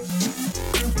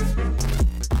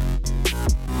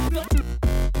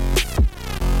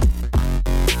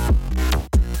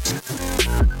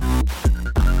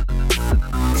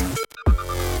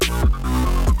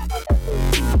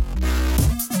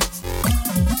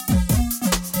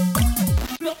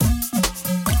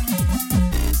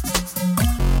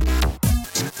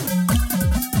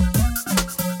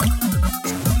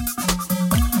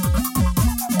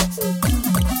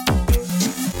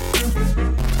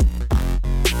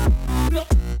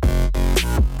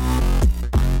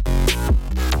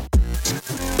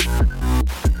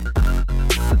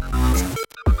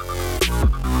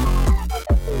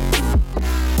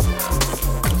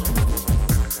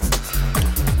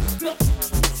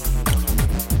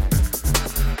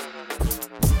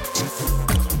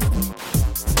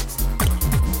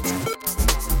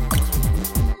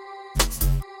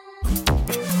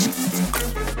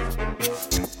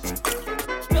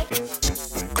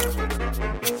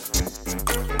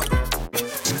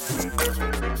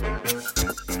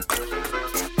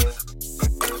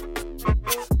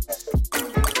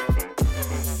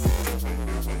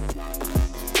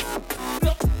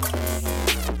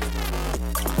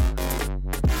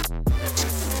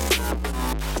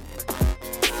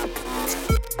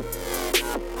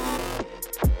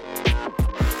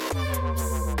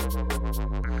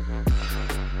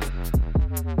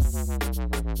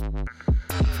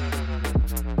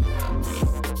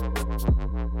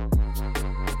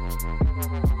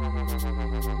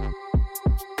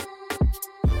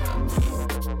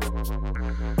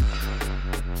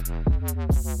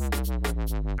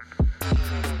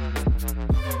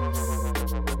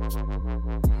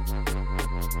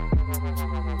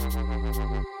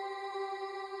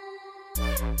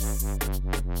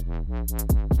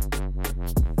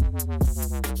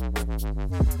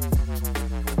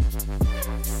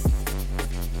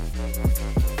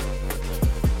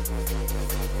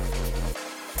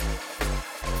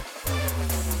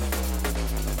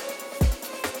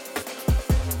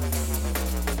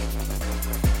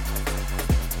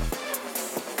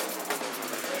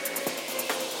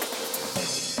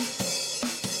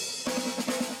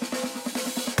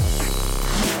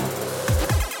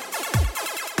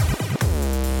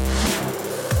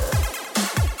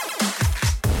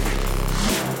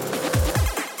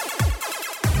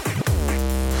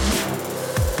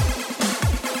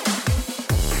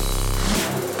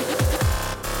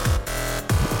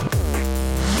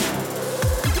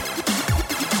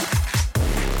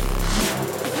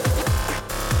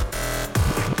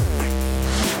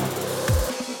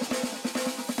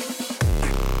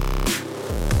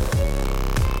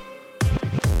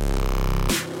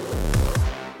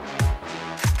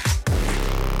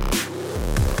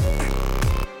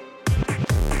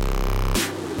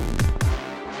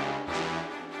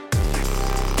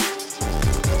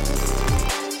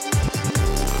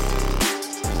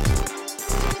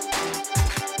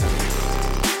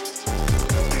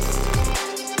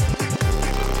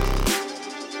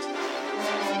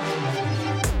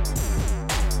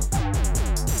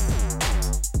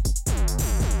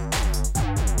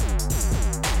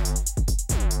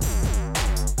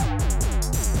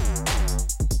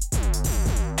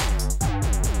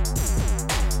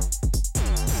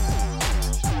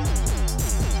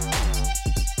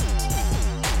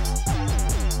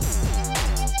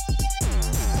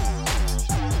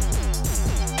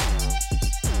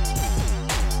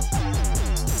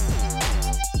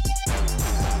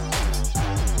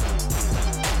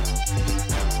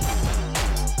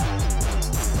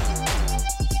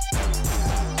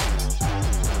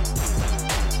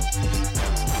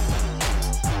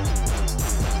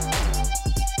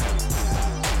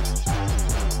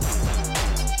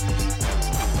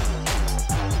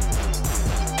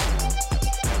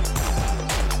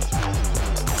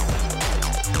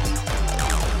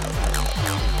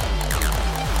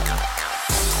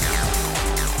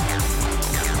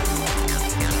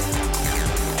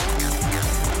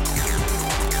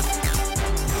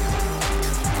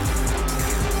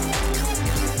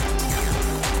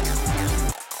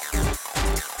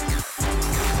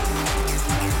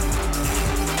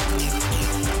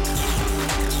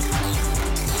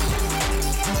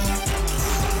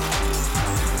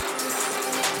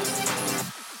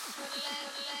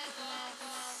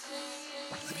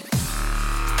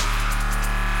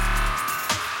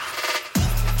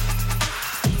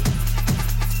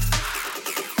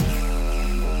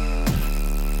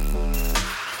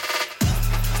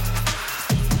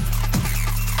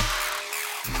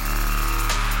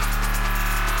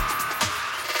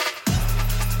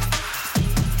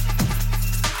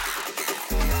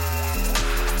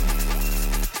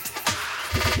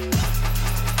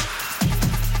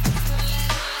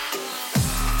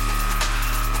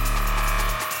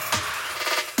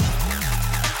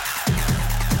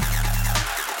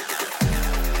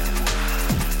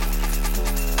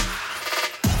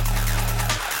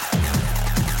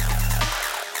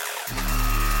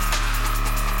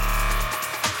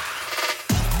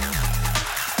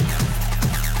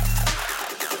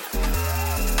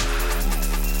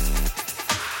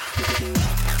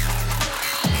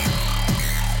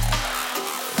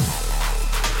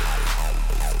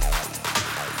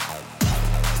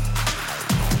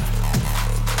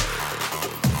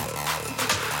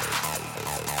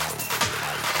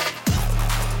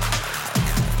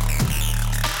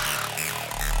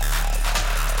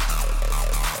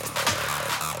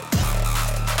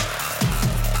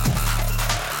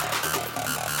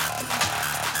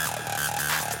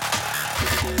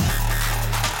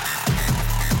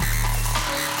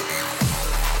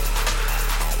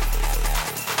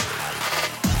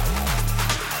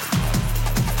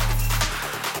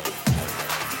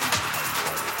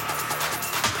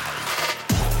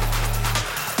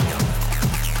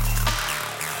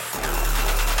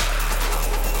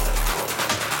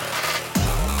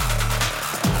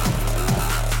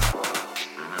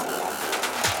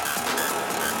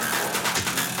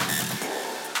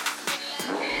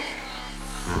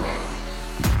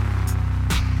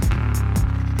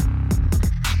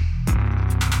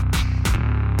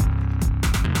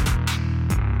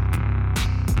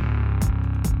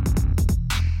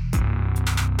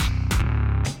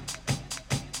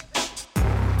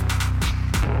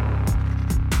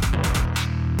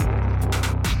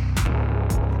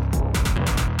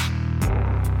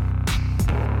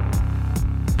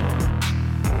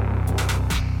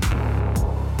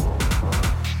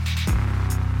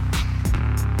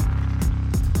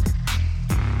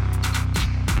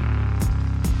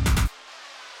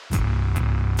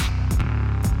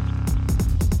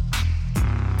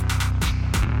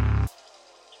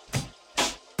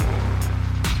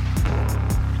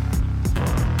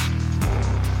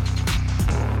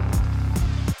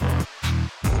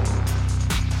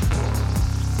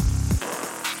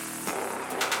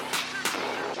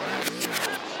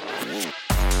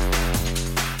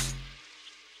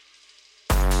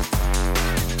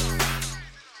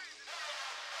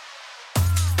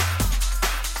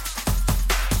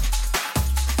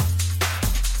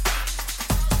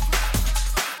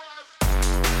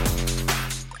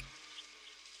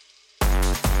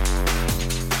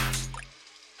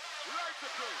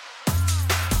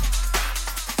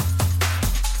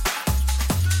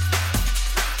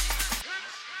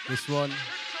 This one,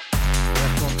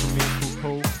 next one from me is called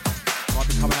Cool. Might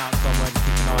be coming out somewhere, just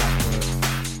keep an eye out for it.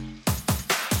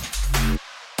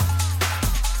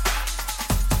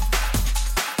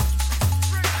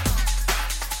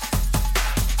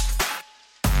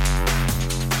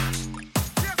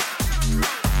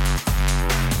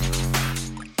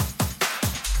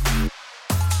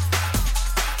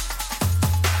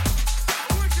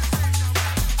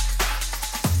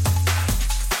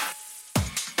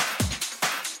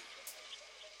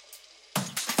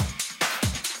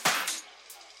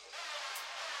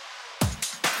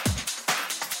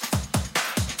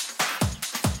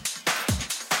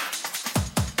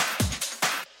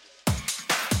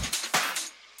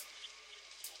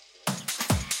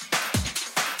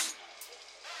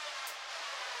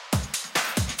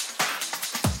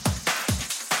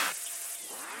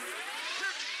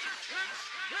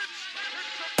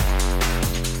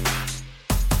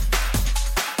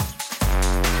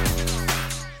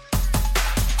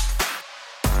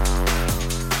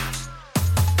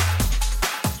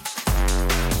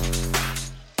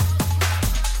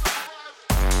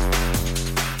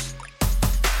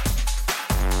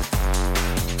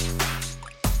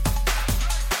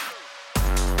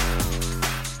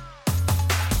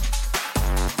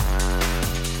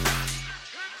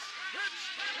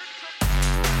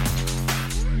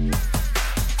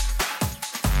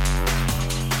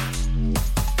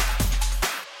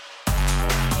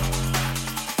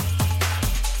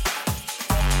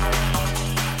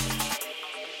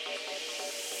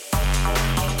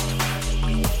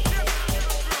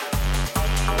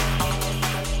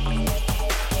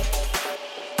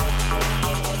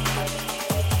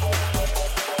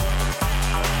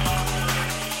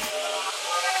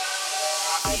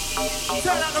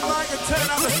 Turn out the mic and turn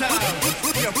out the sound.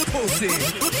 You pussy.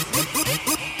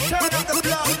 Turn out the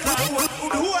blood clot.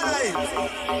 Who are they?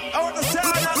 I want the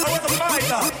sound out, I want the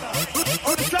mic up. I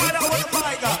want the sound out, I want the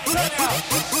mic up. Turn it out.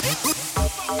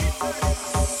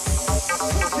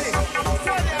 Pussy.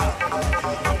 Turn it out.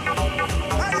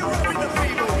 How you rubbing the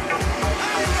people?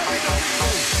 How you rubbing the people?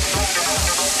 Turn it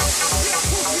out. You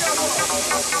pussy or what?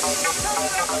 Turn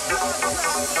out the blood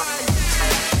clot.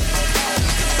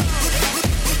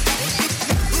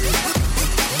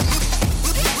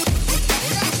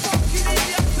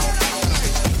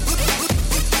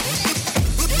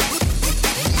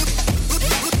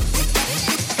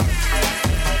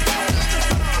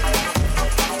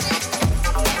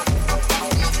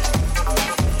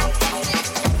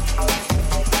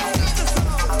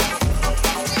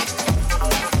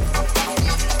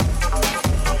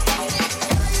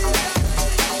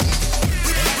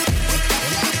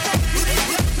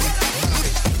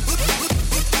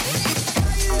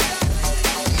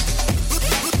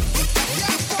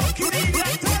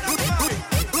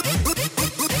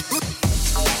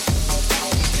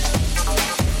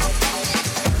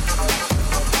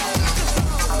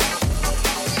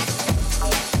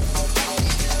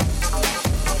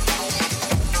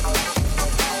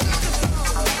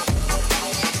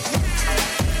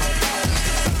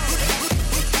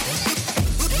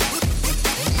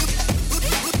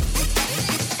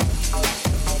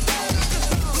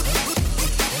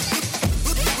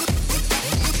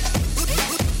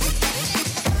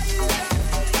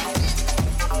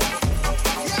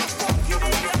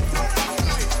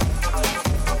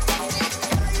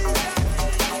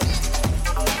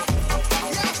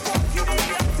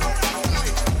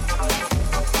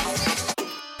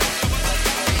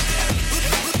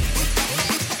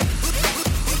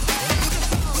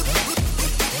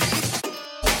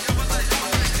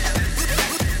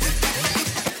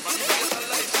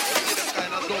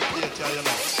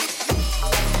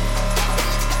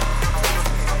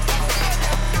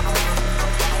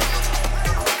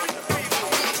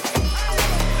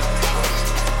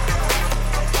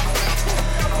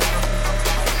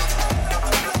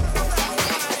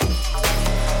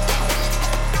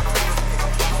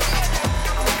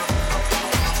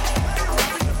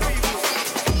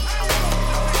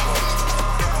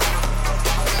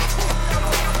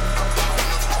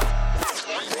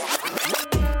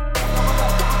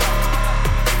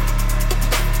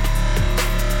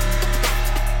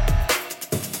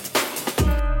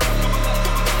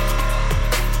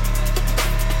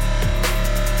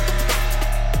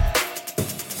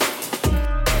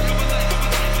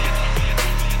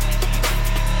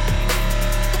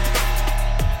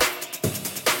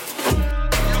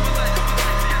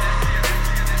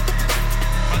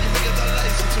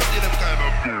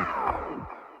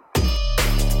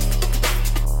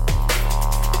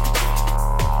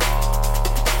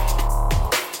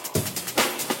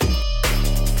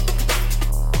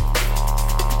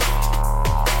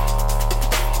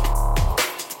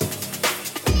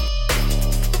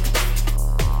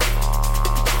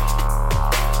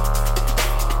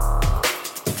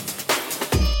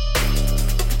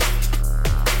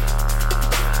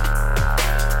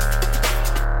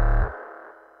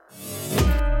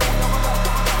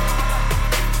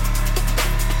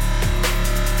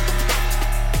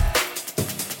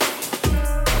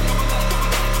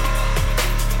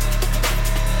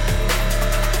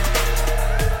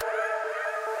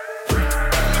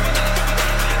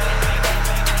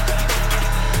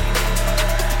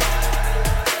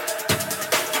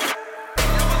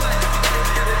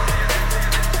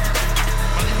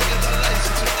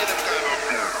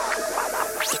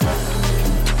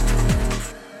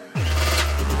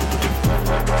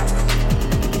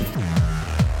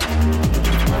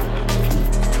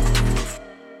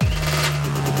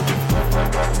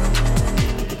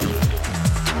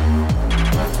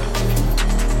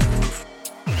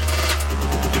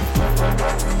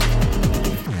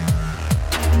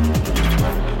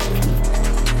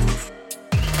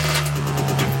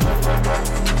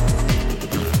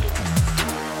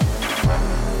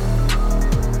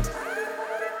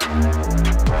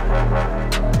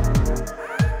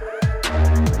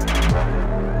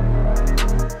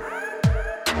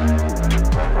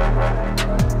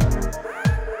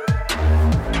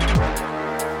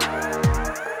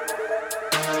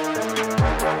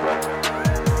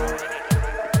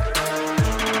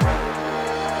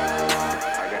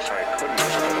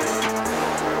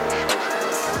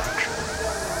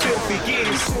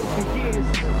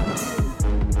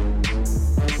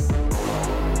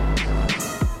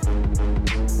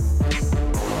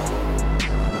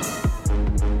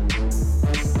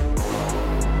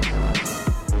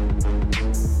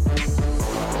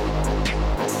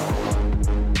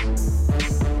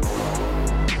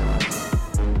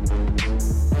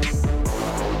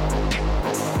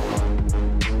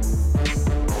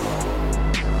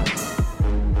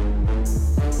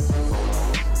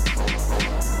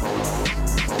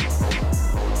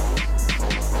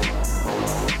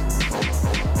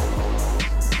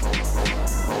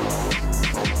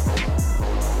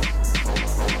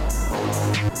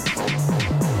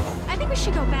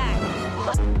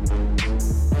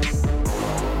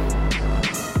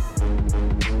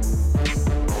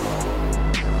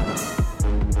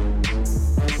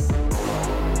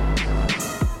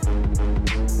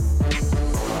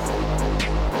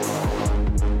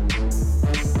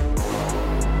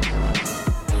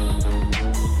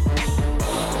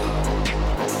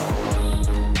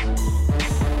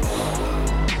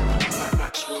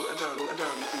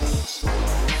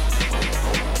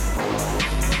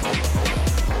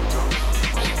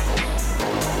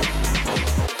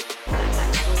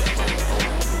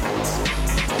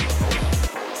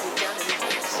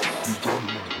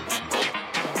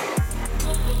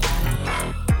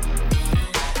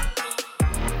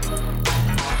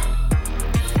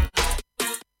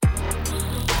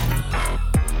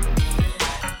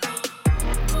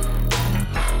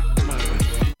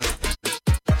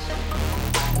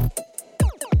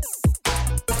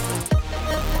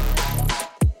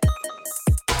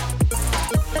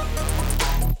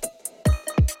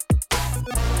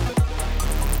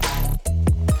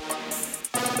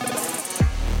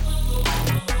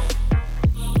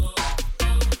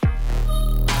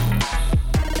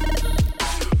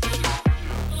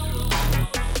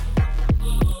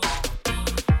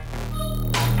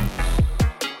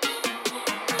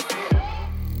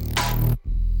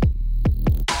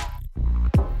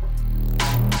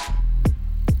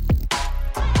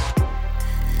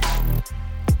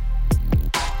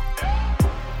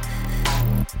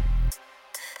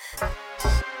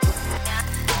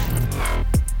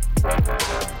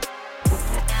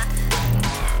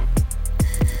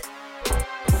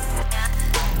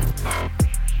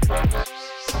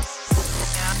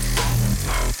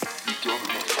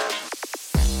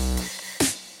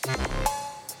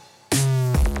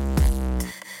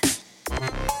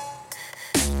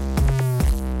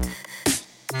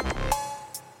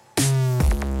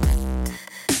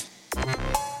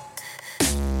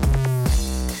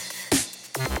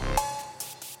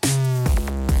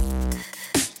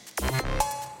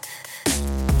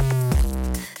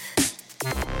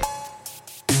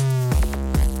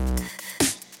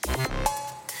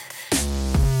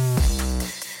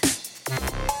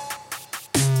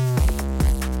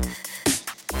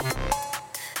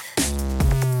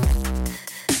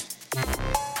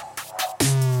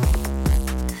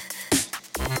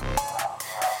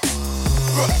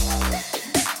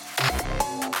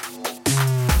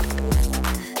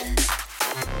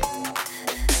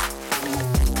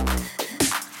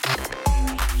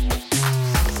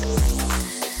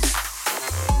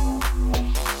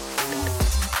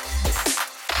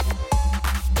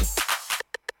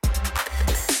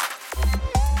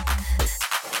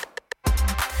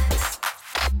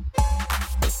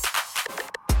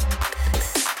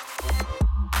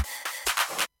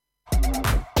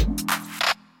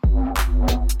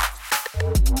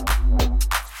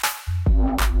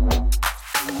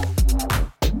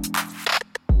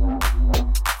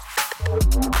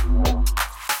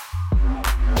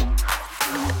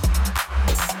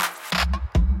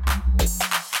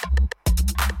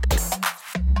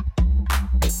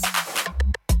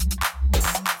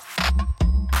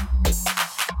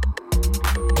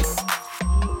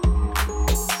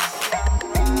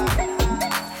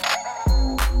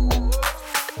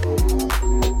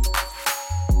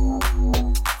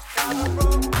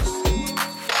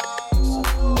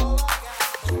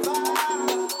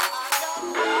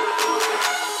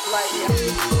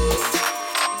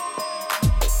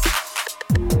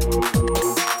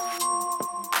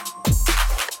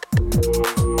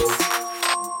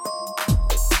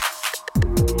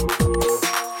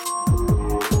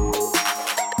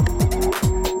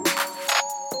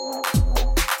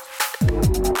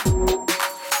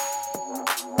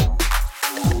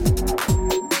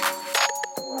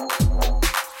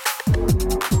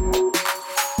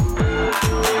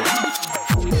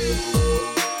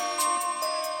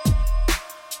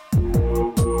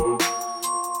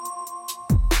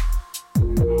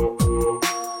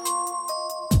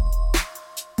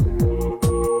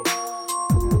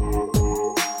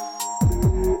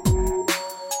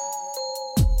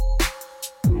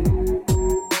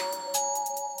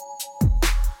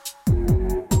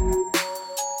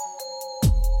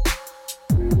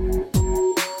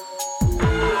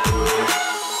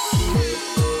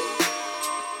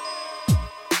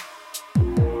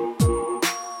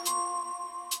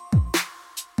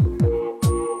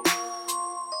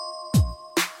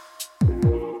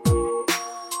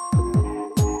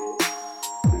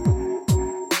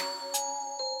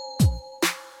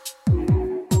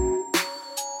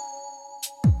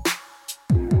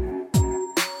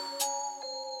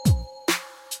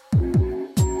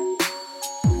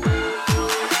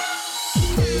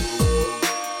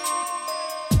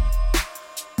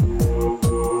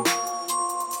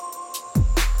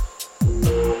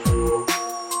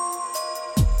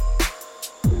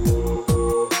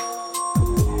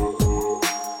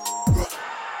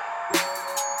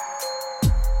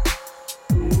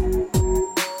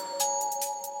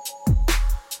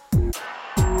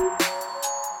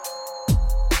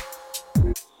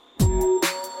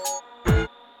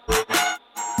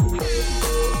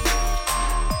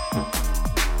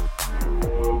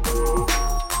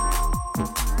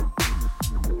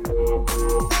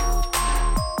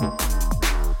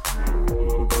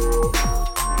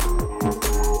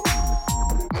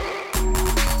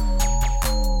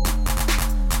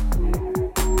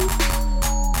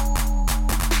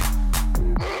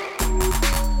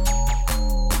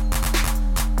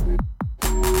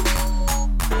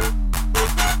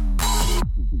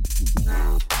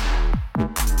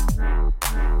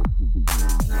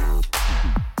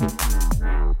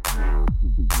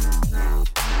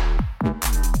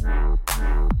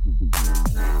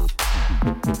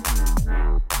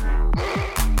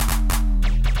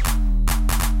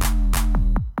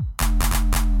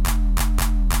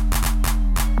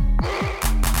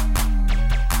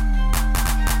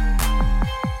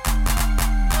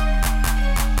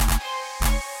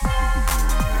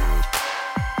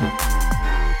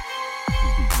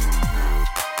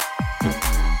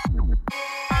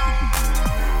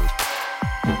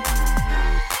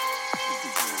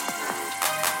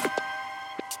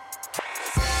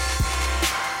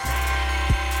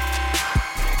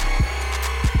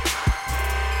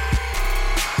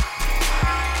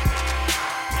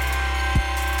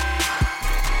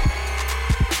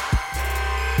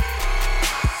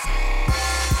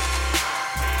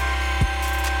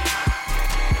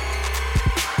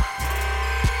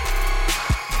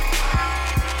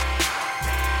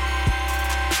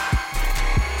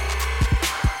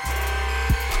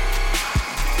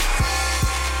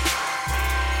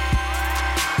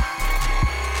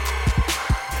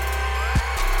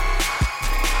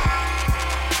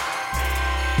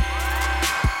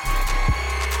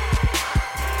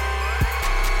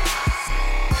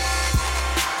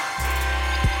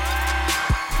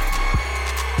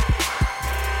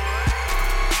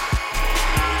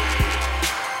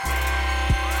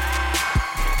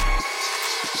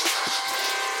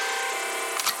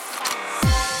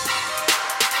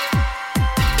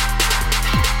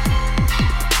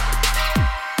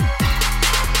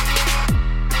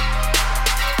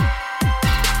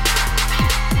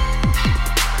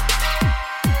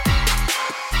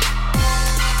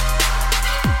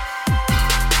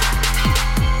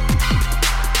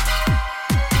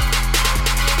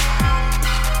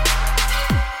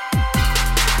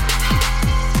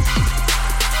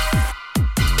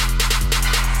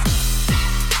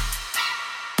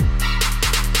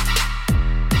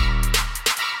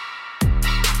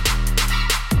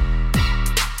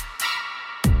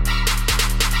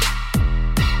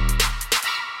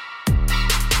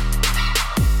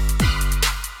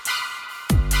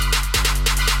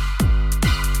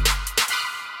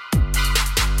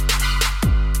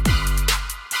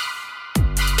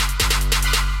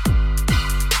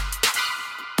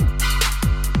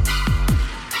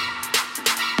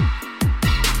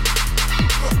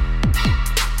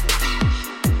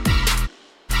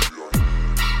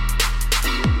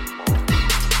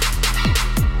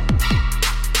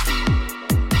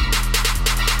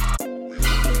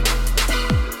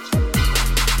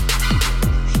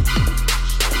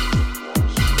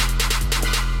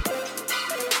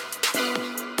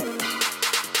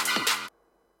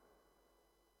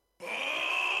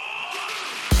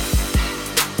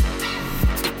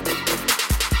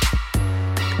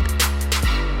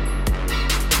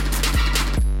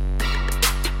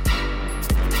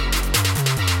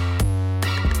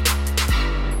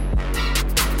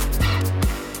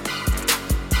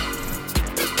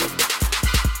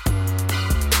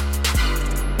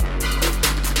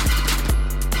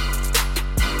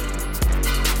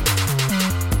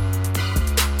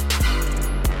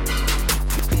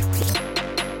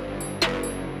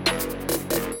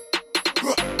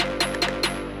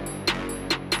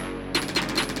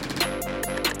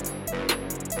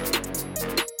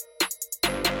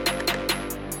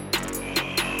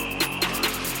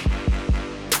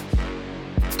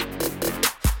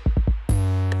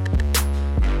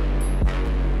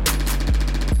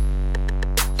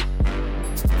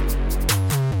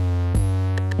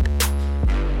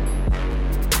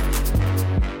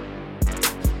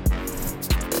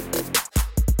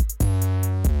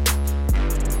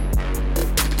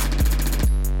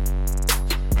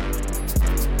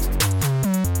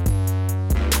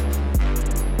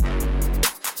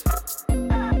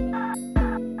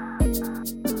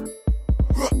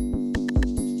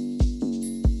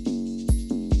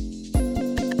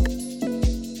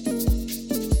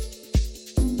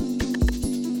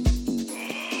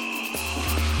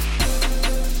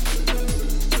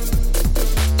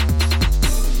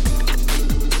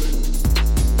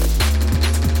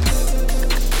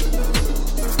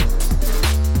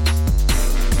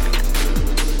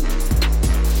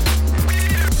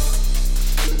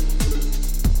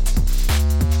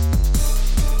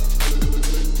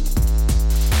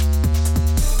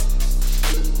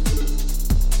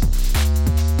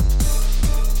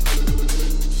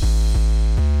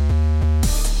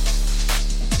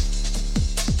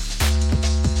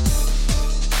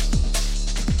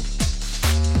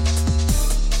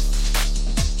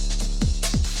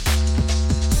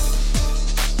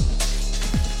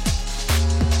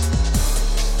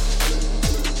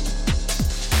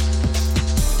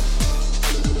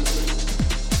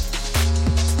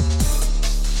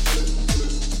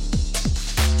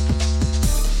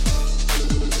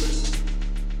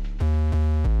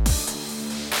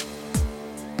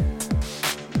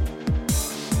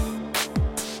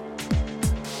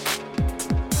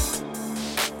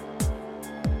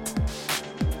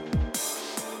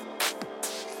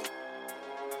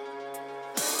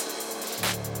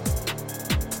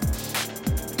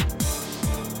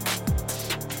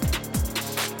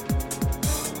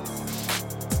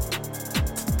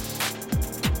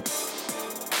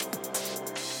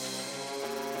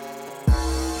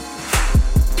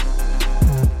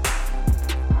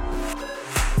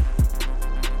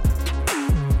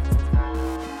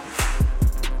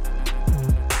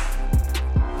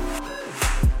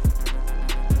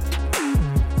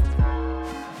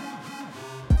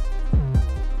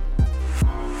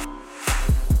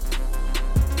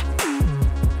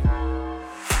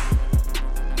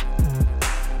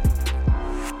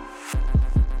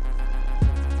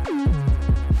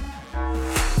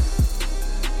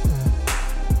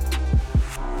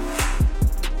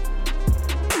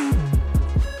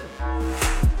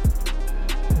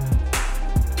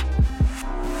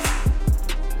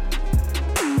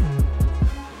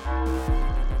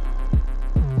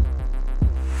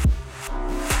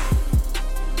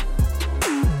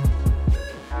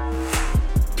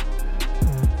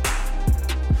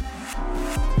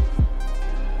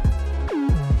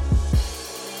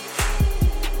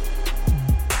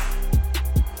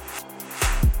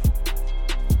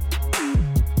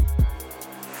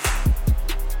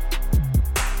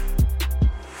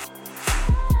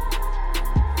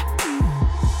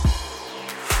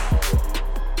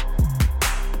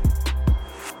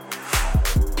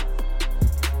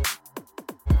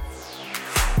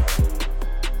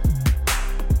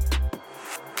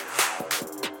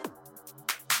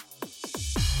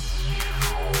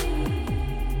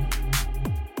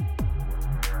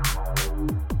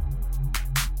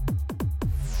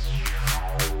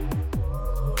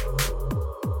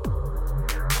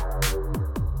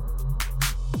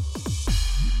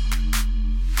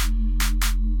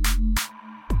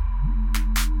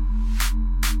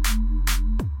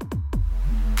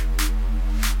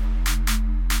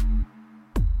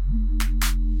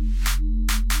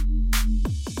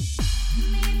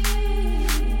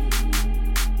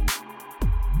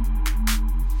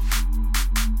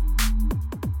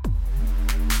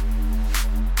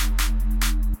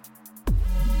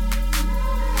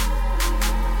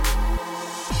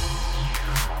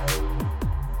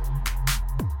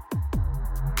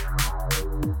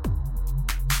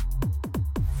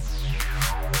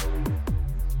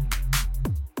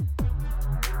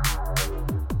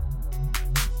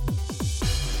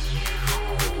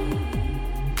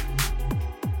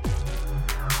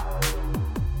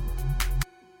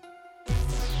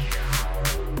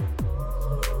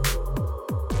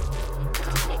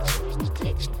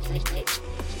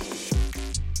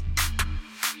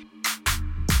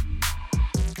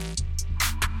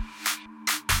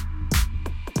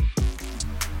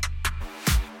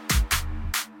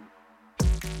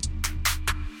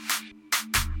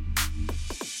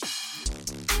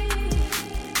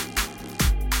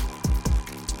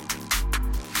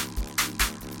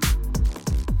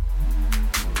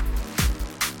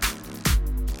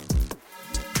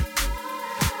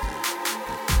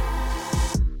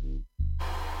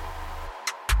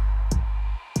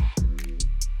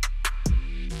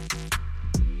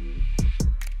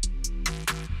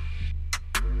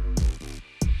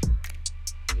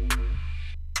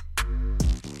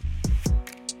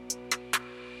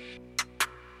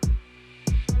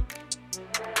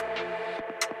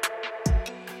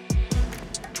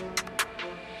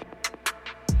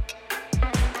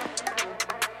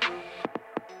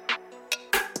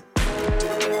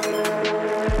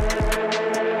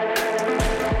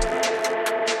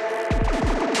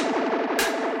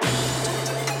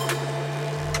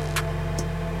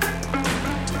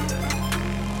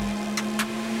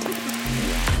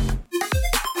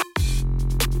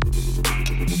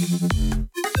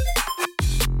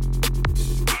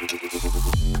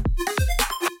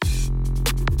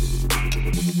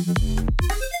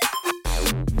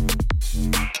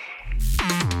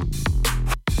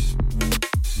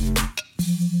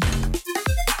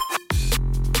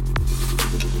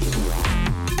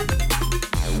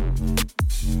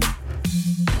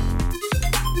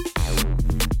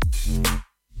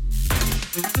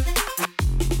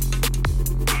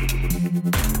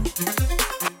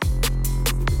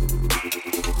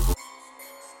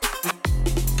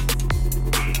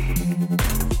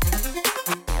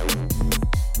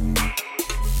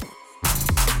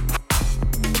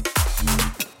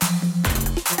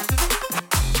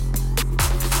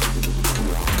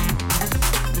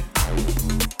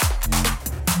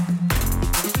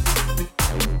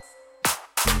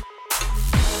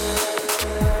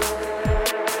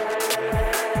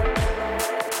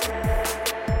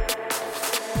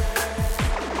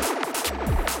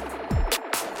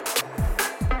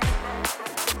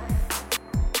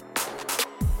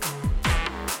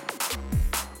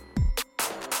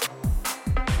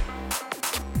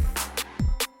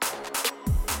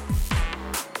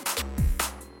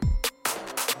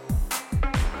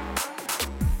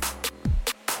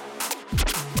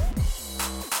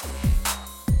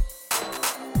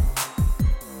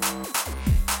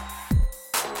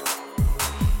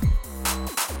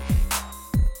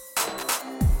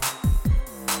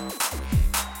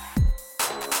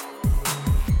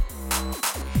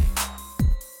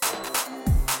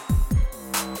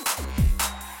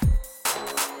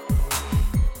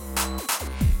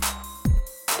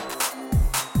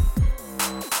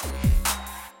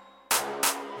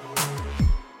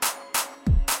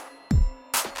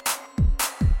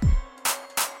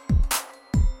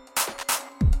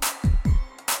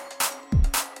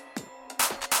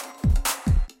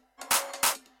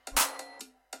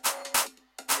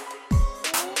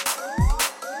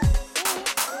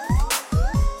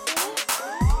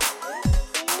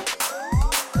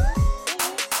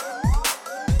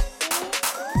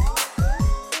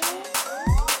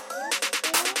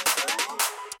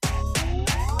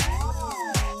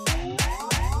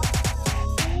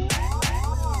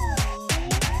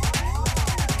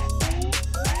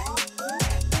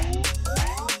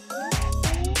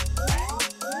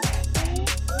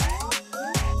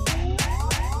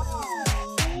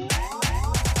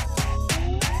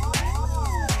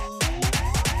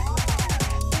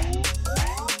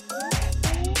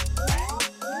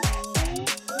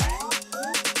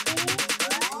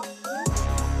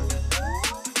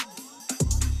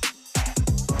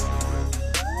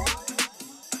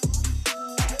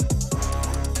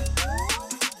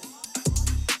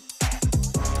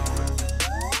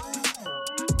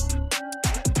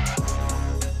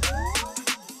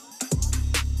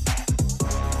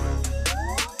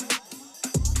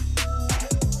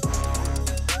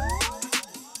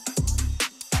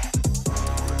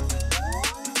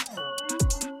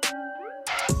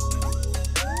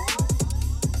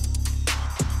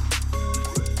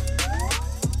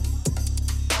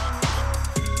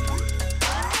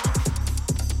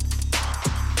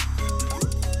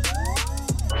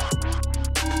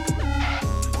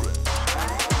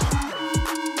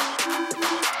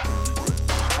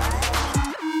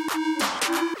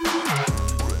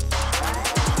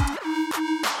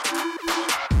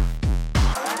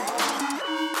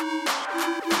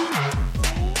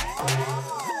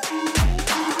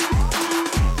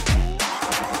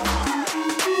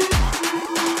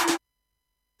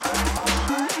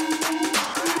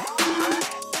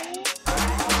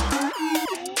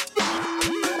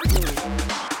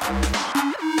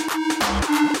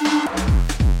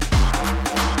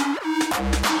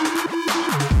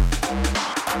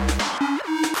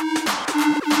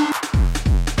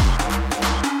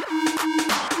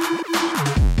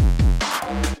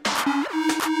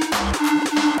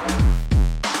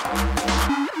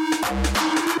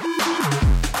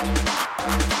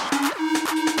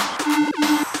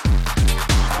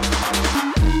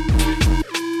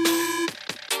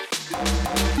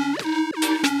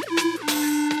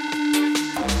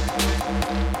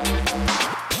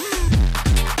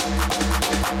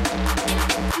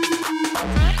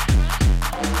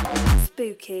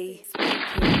 spooky.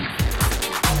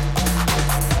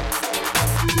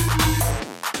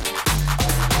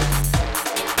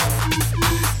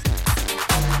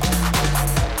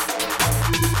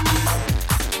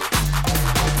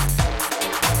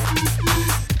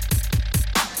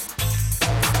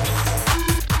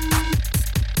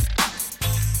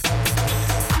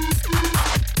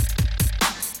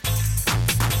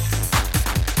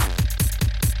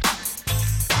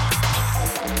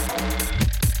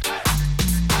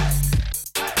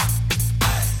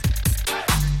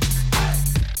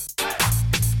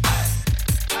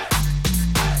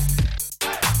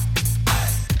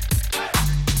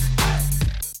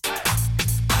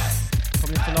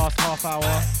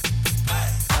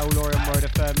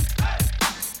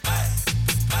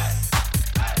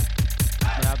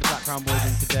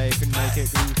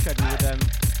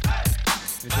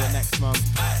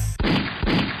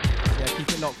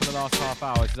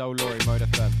 Old Laurie, Mode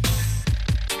FM.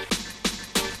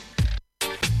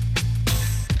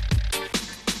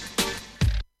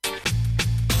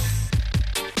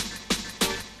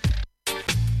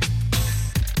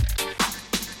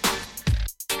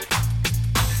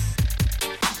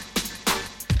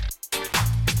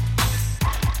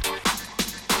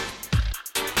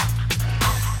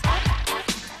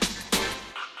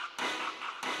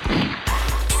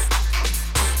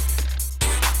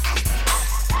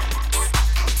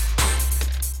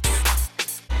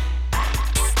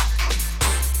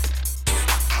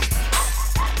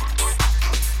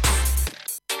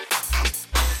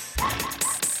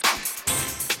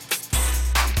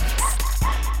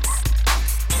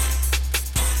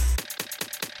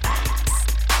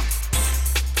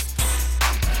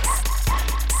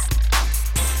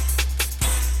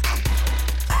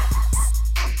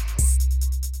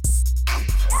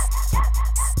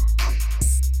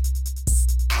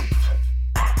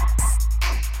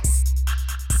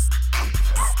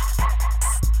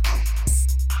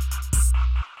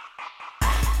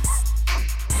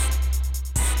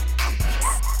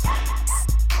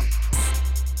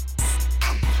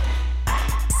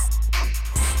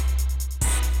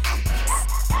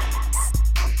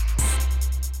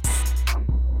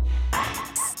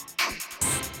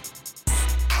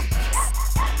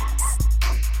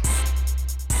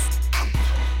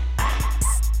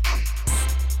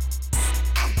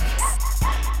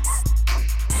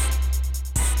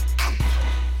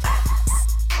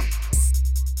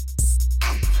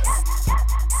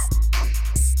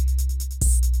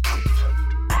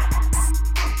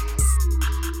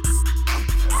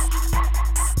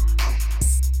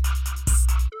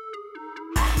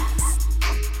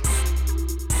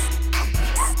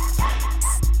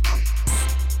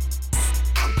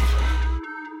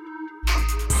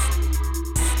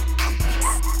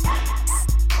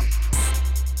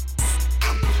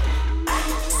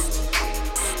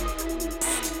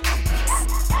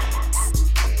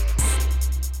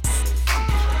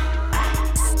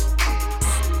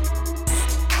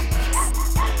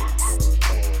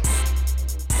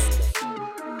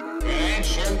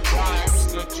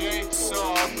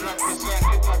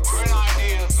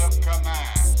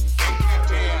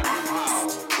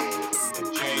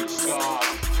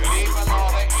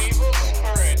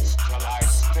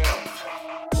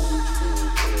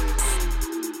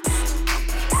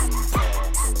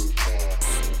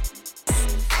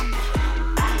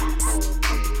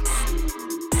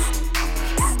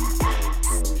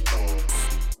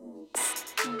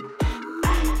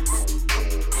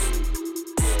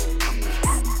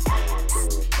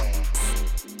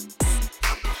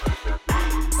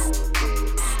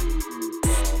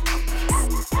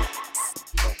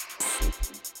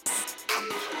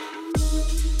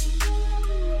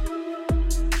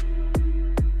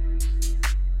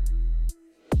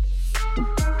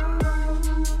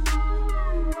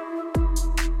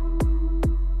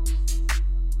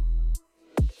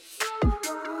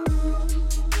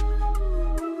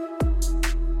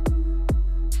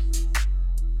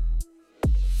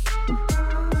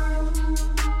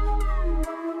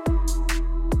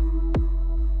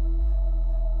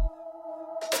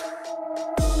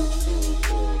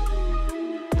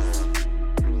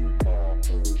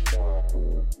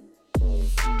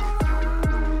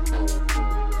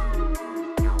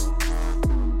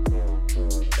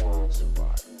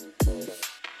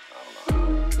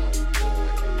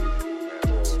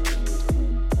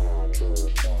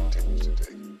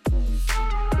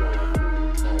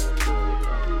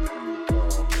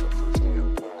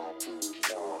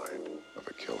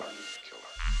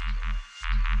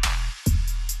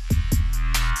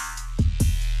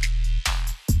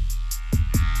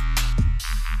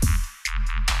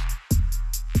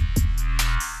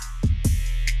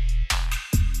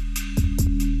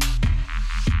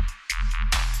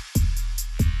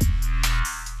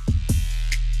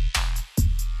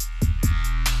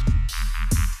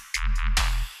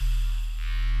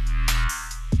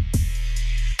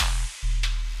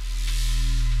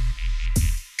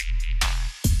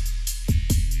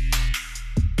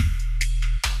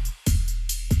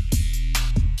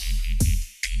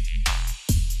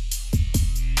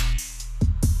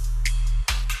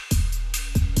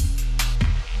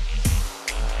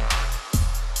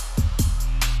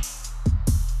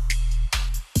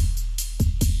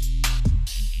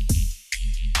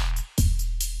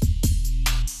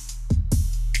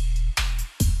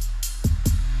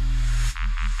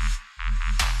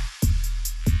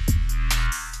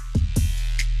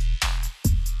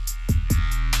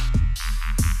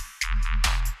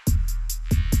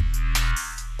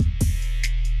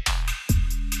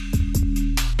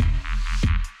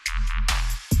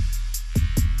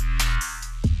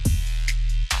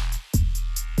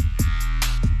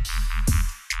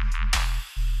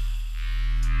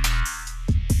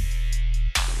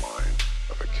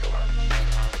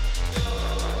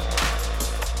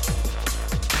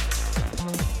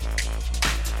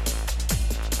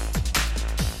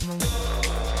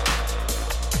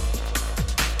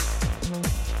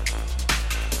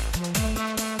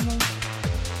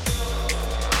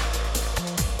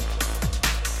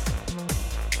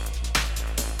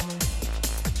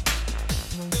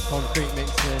 Concrete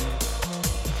mixing.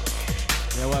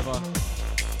 Yeah, whatever.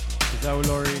 Giselle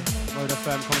Laurie, Mode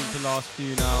FM coming to the last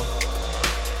few now.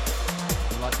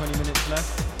 Like 20 minutes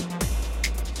left.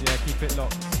 So yeah, keep it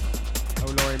locked.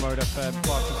 Oh Laurie, Mode FM,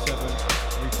 5 to 7,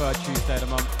 every third Tuesday of the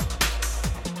month.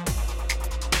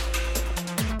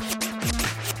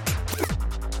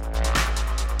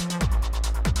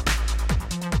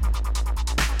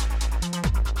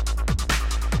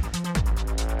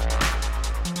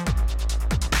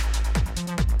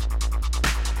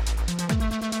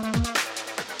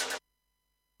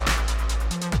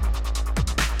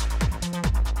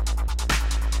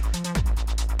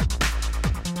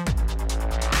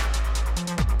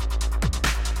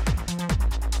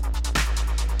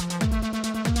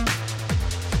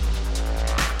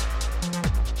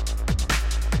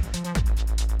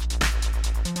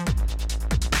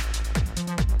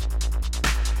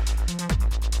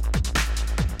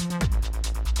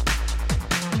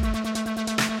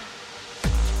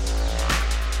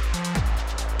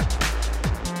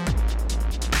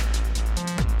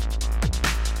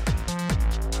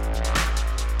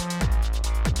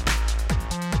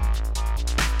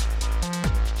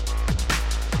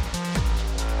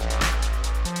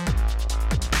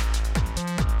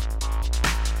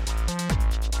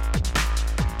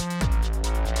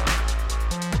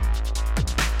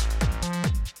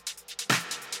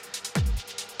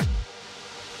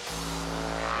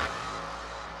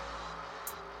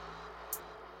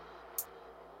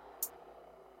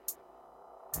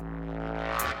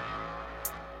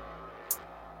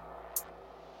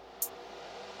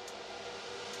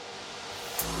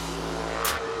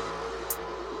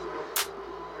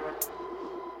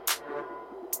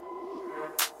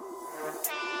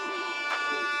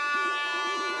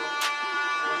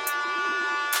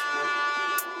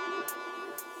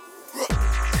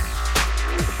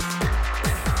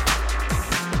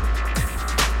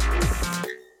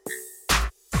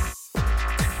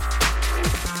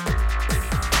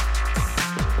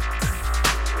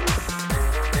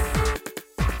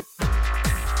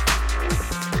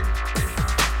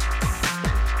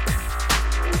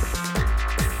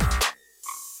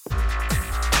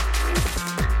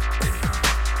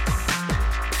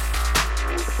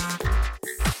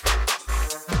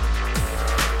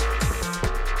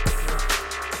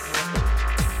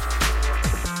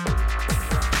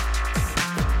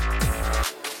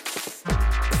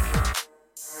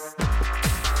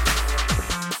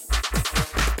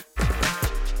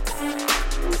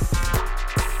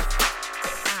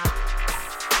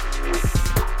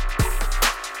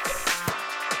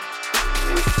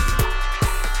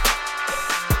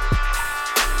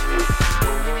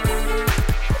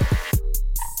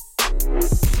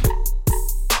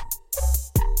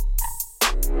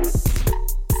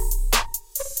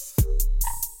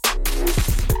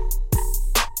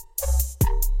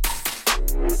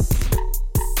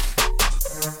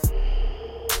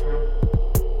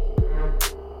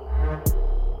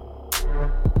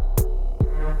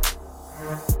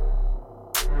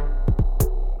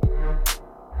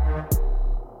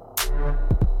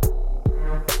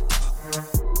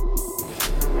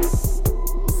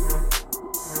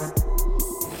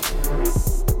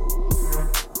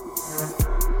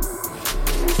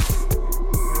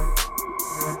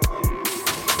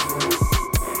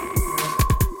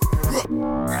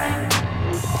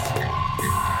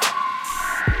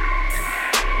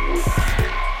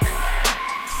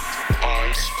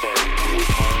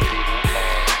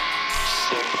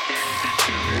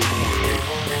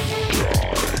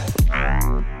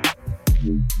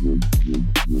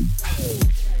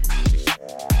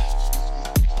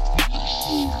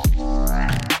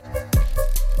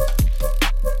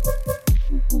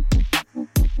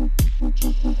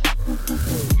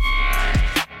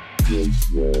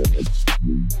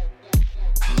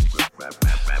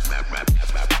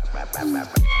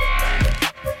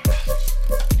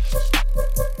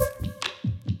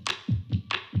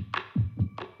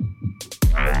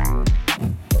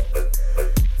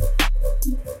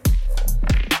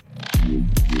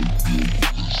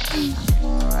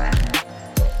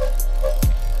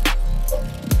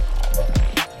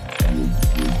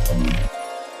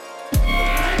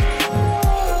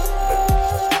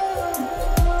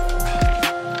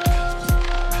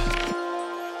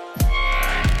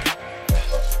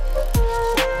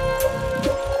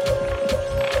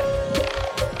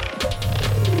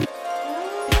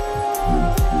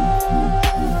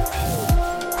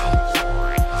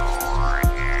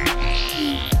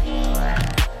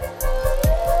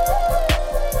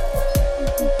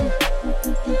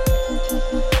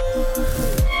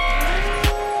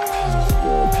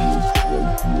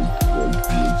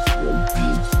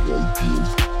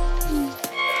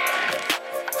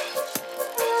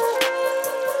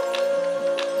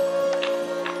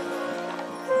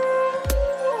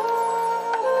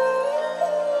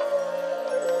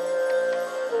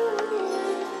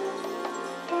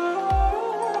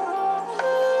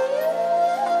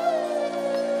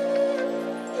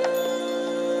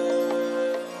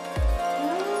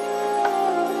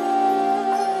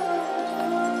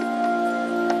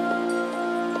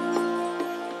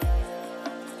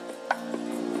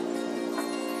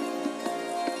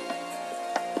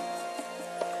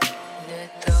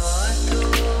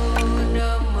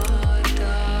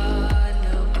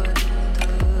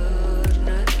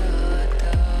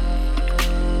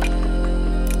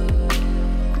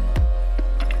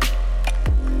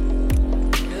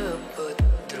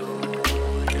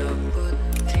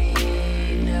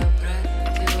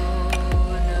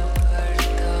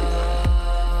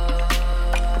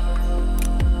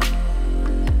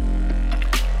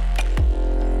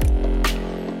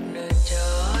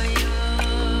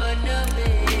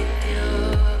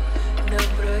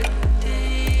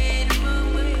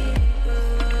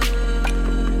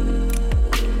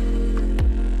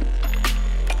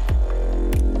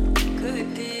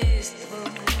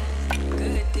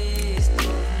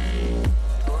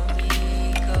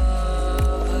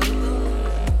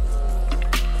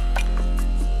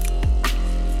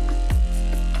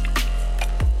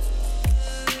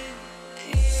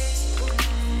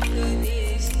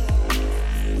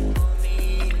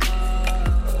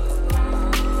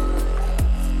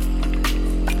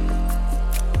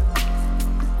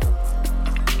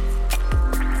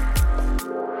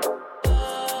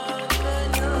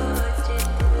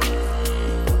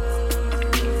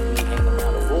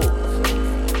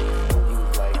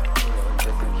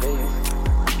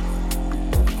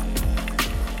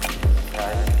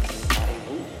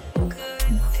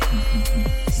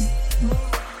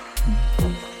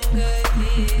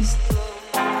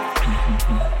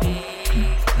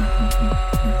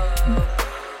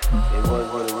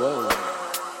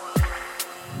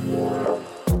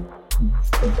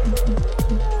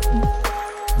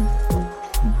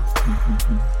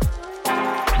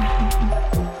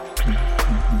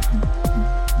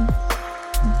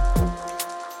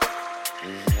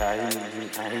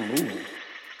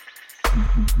 You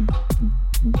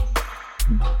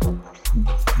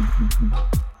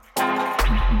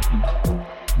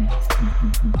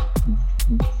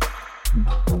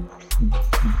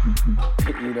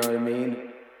know what I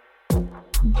mean?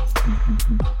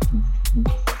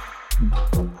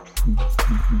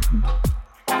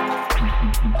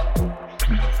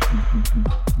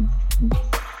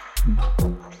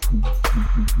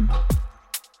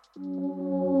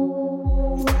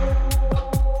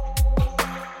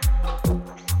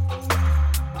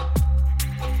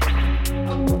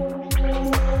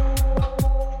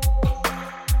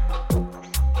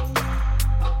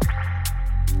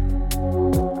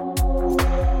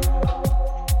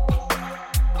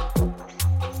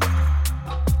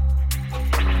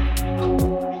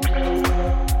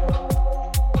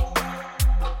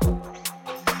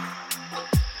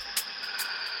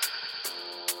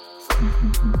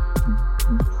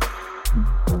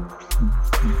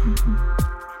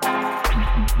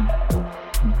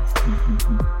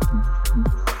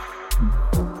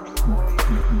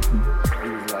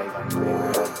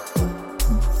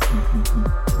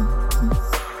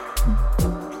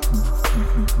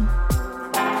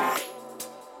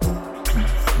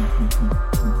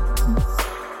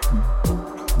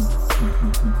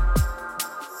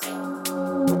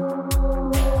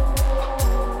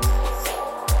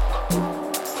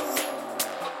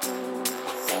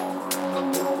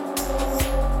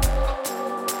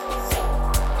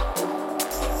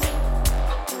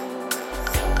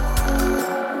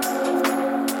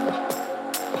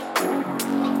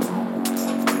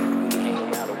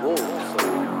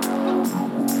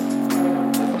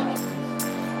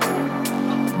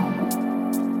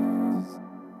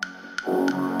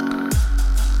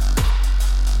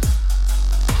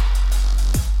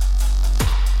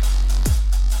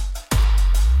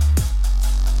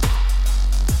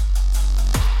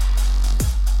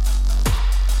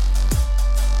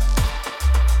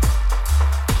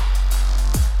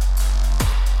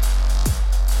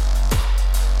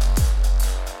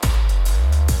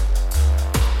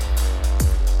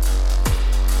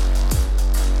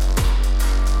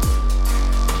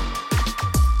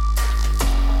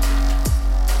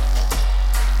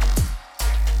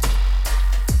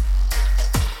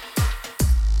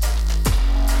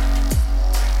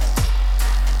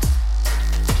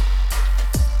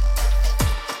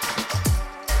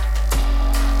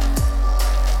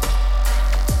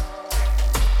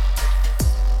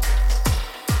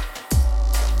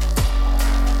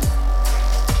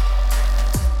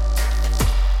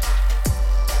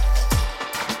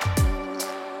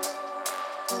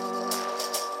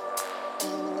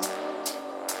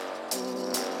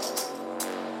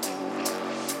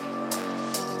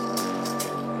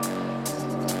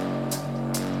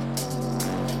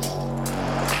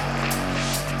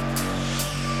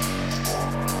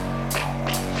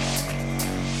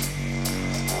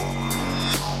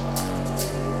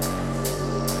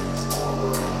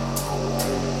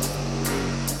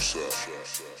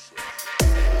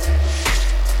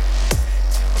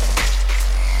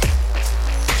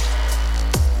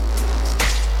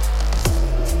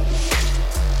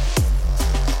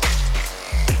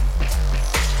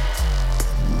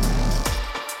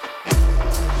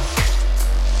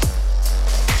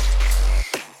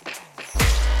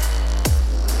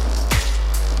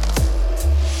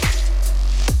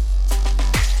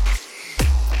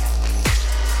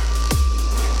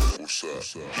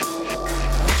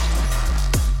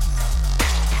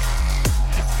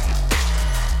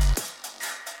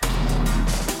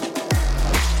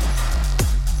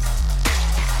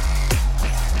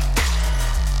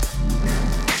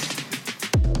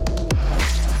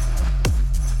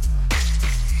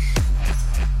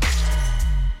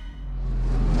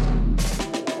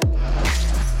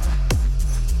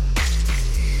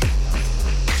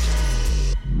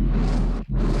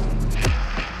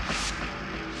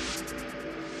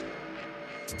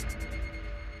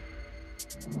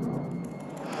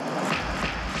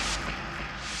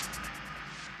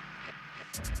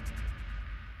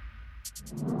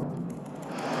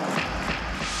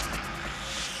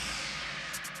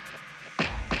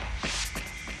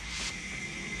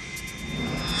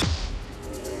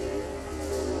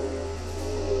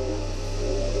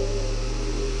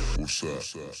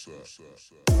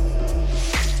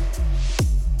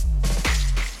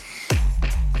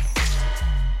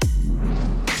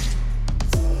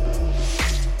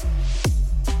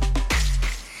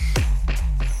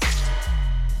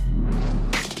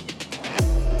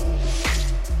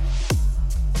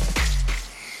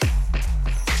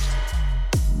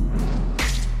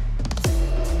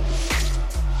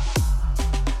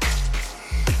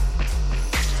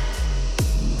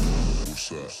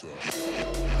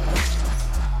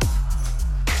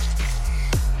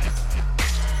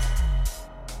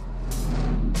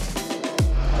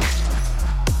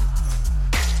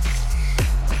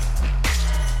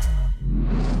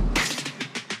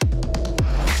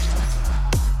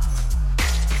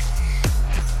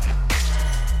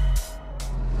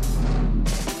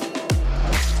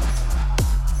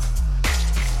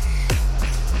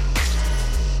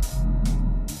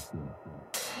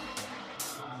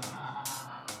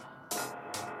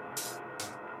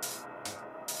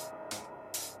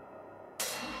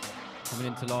 Coming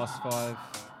into last five,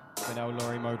 Fidel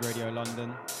Laurie, Mode Radio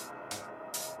London.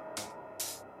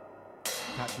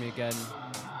 Catch me again,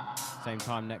 same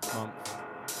time next month,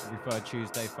 every third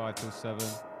Tuesday, 5 till 7.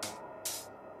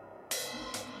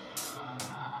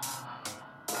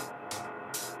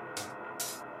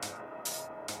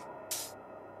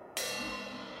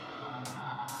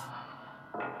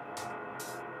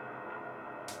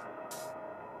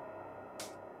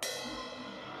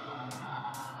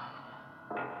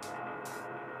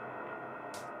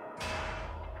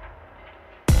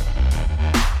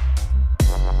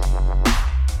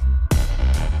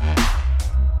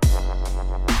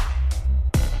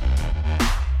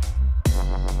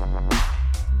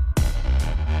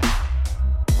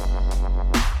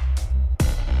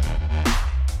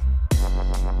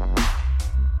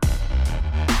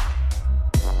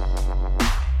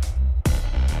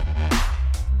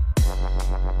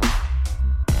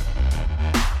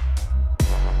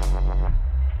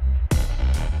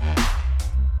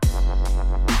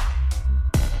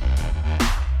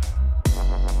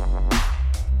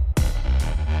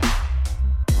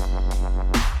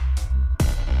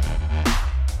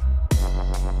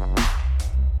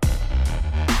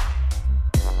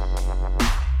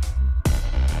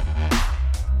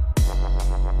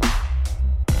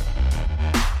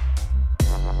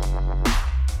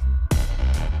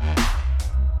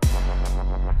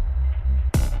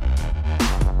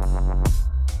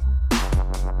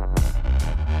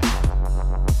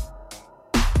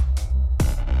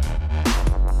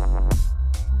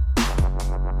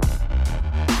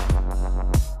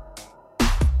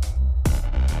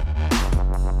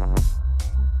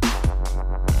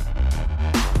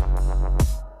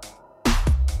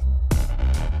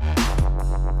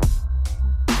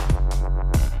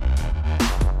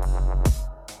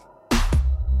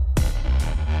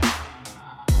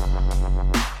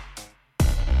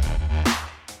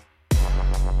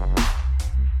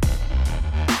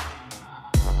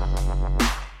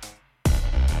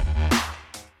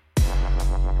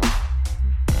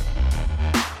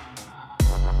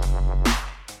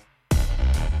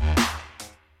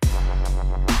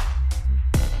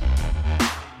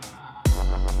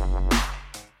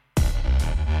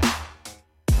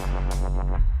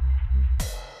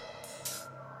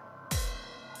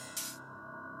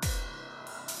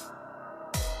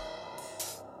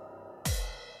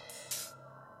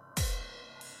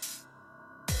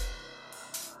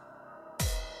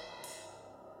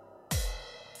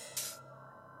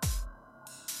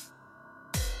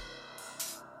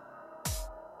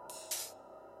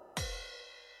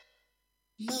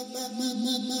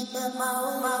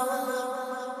 Ma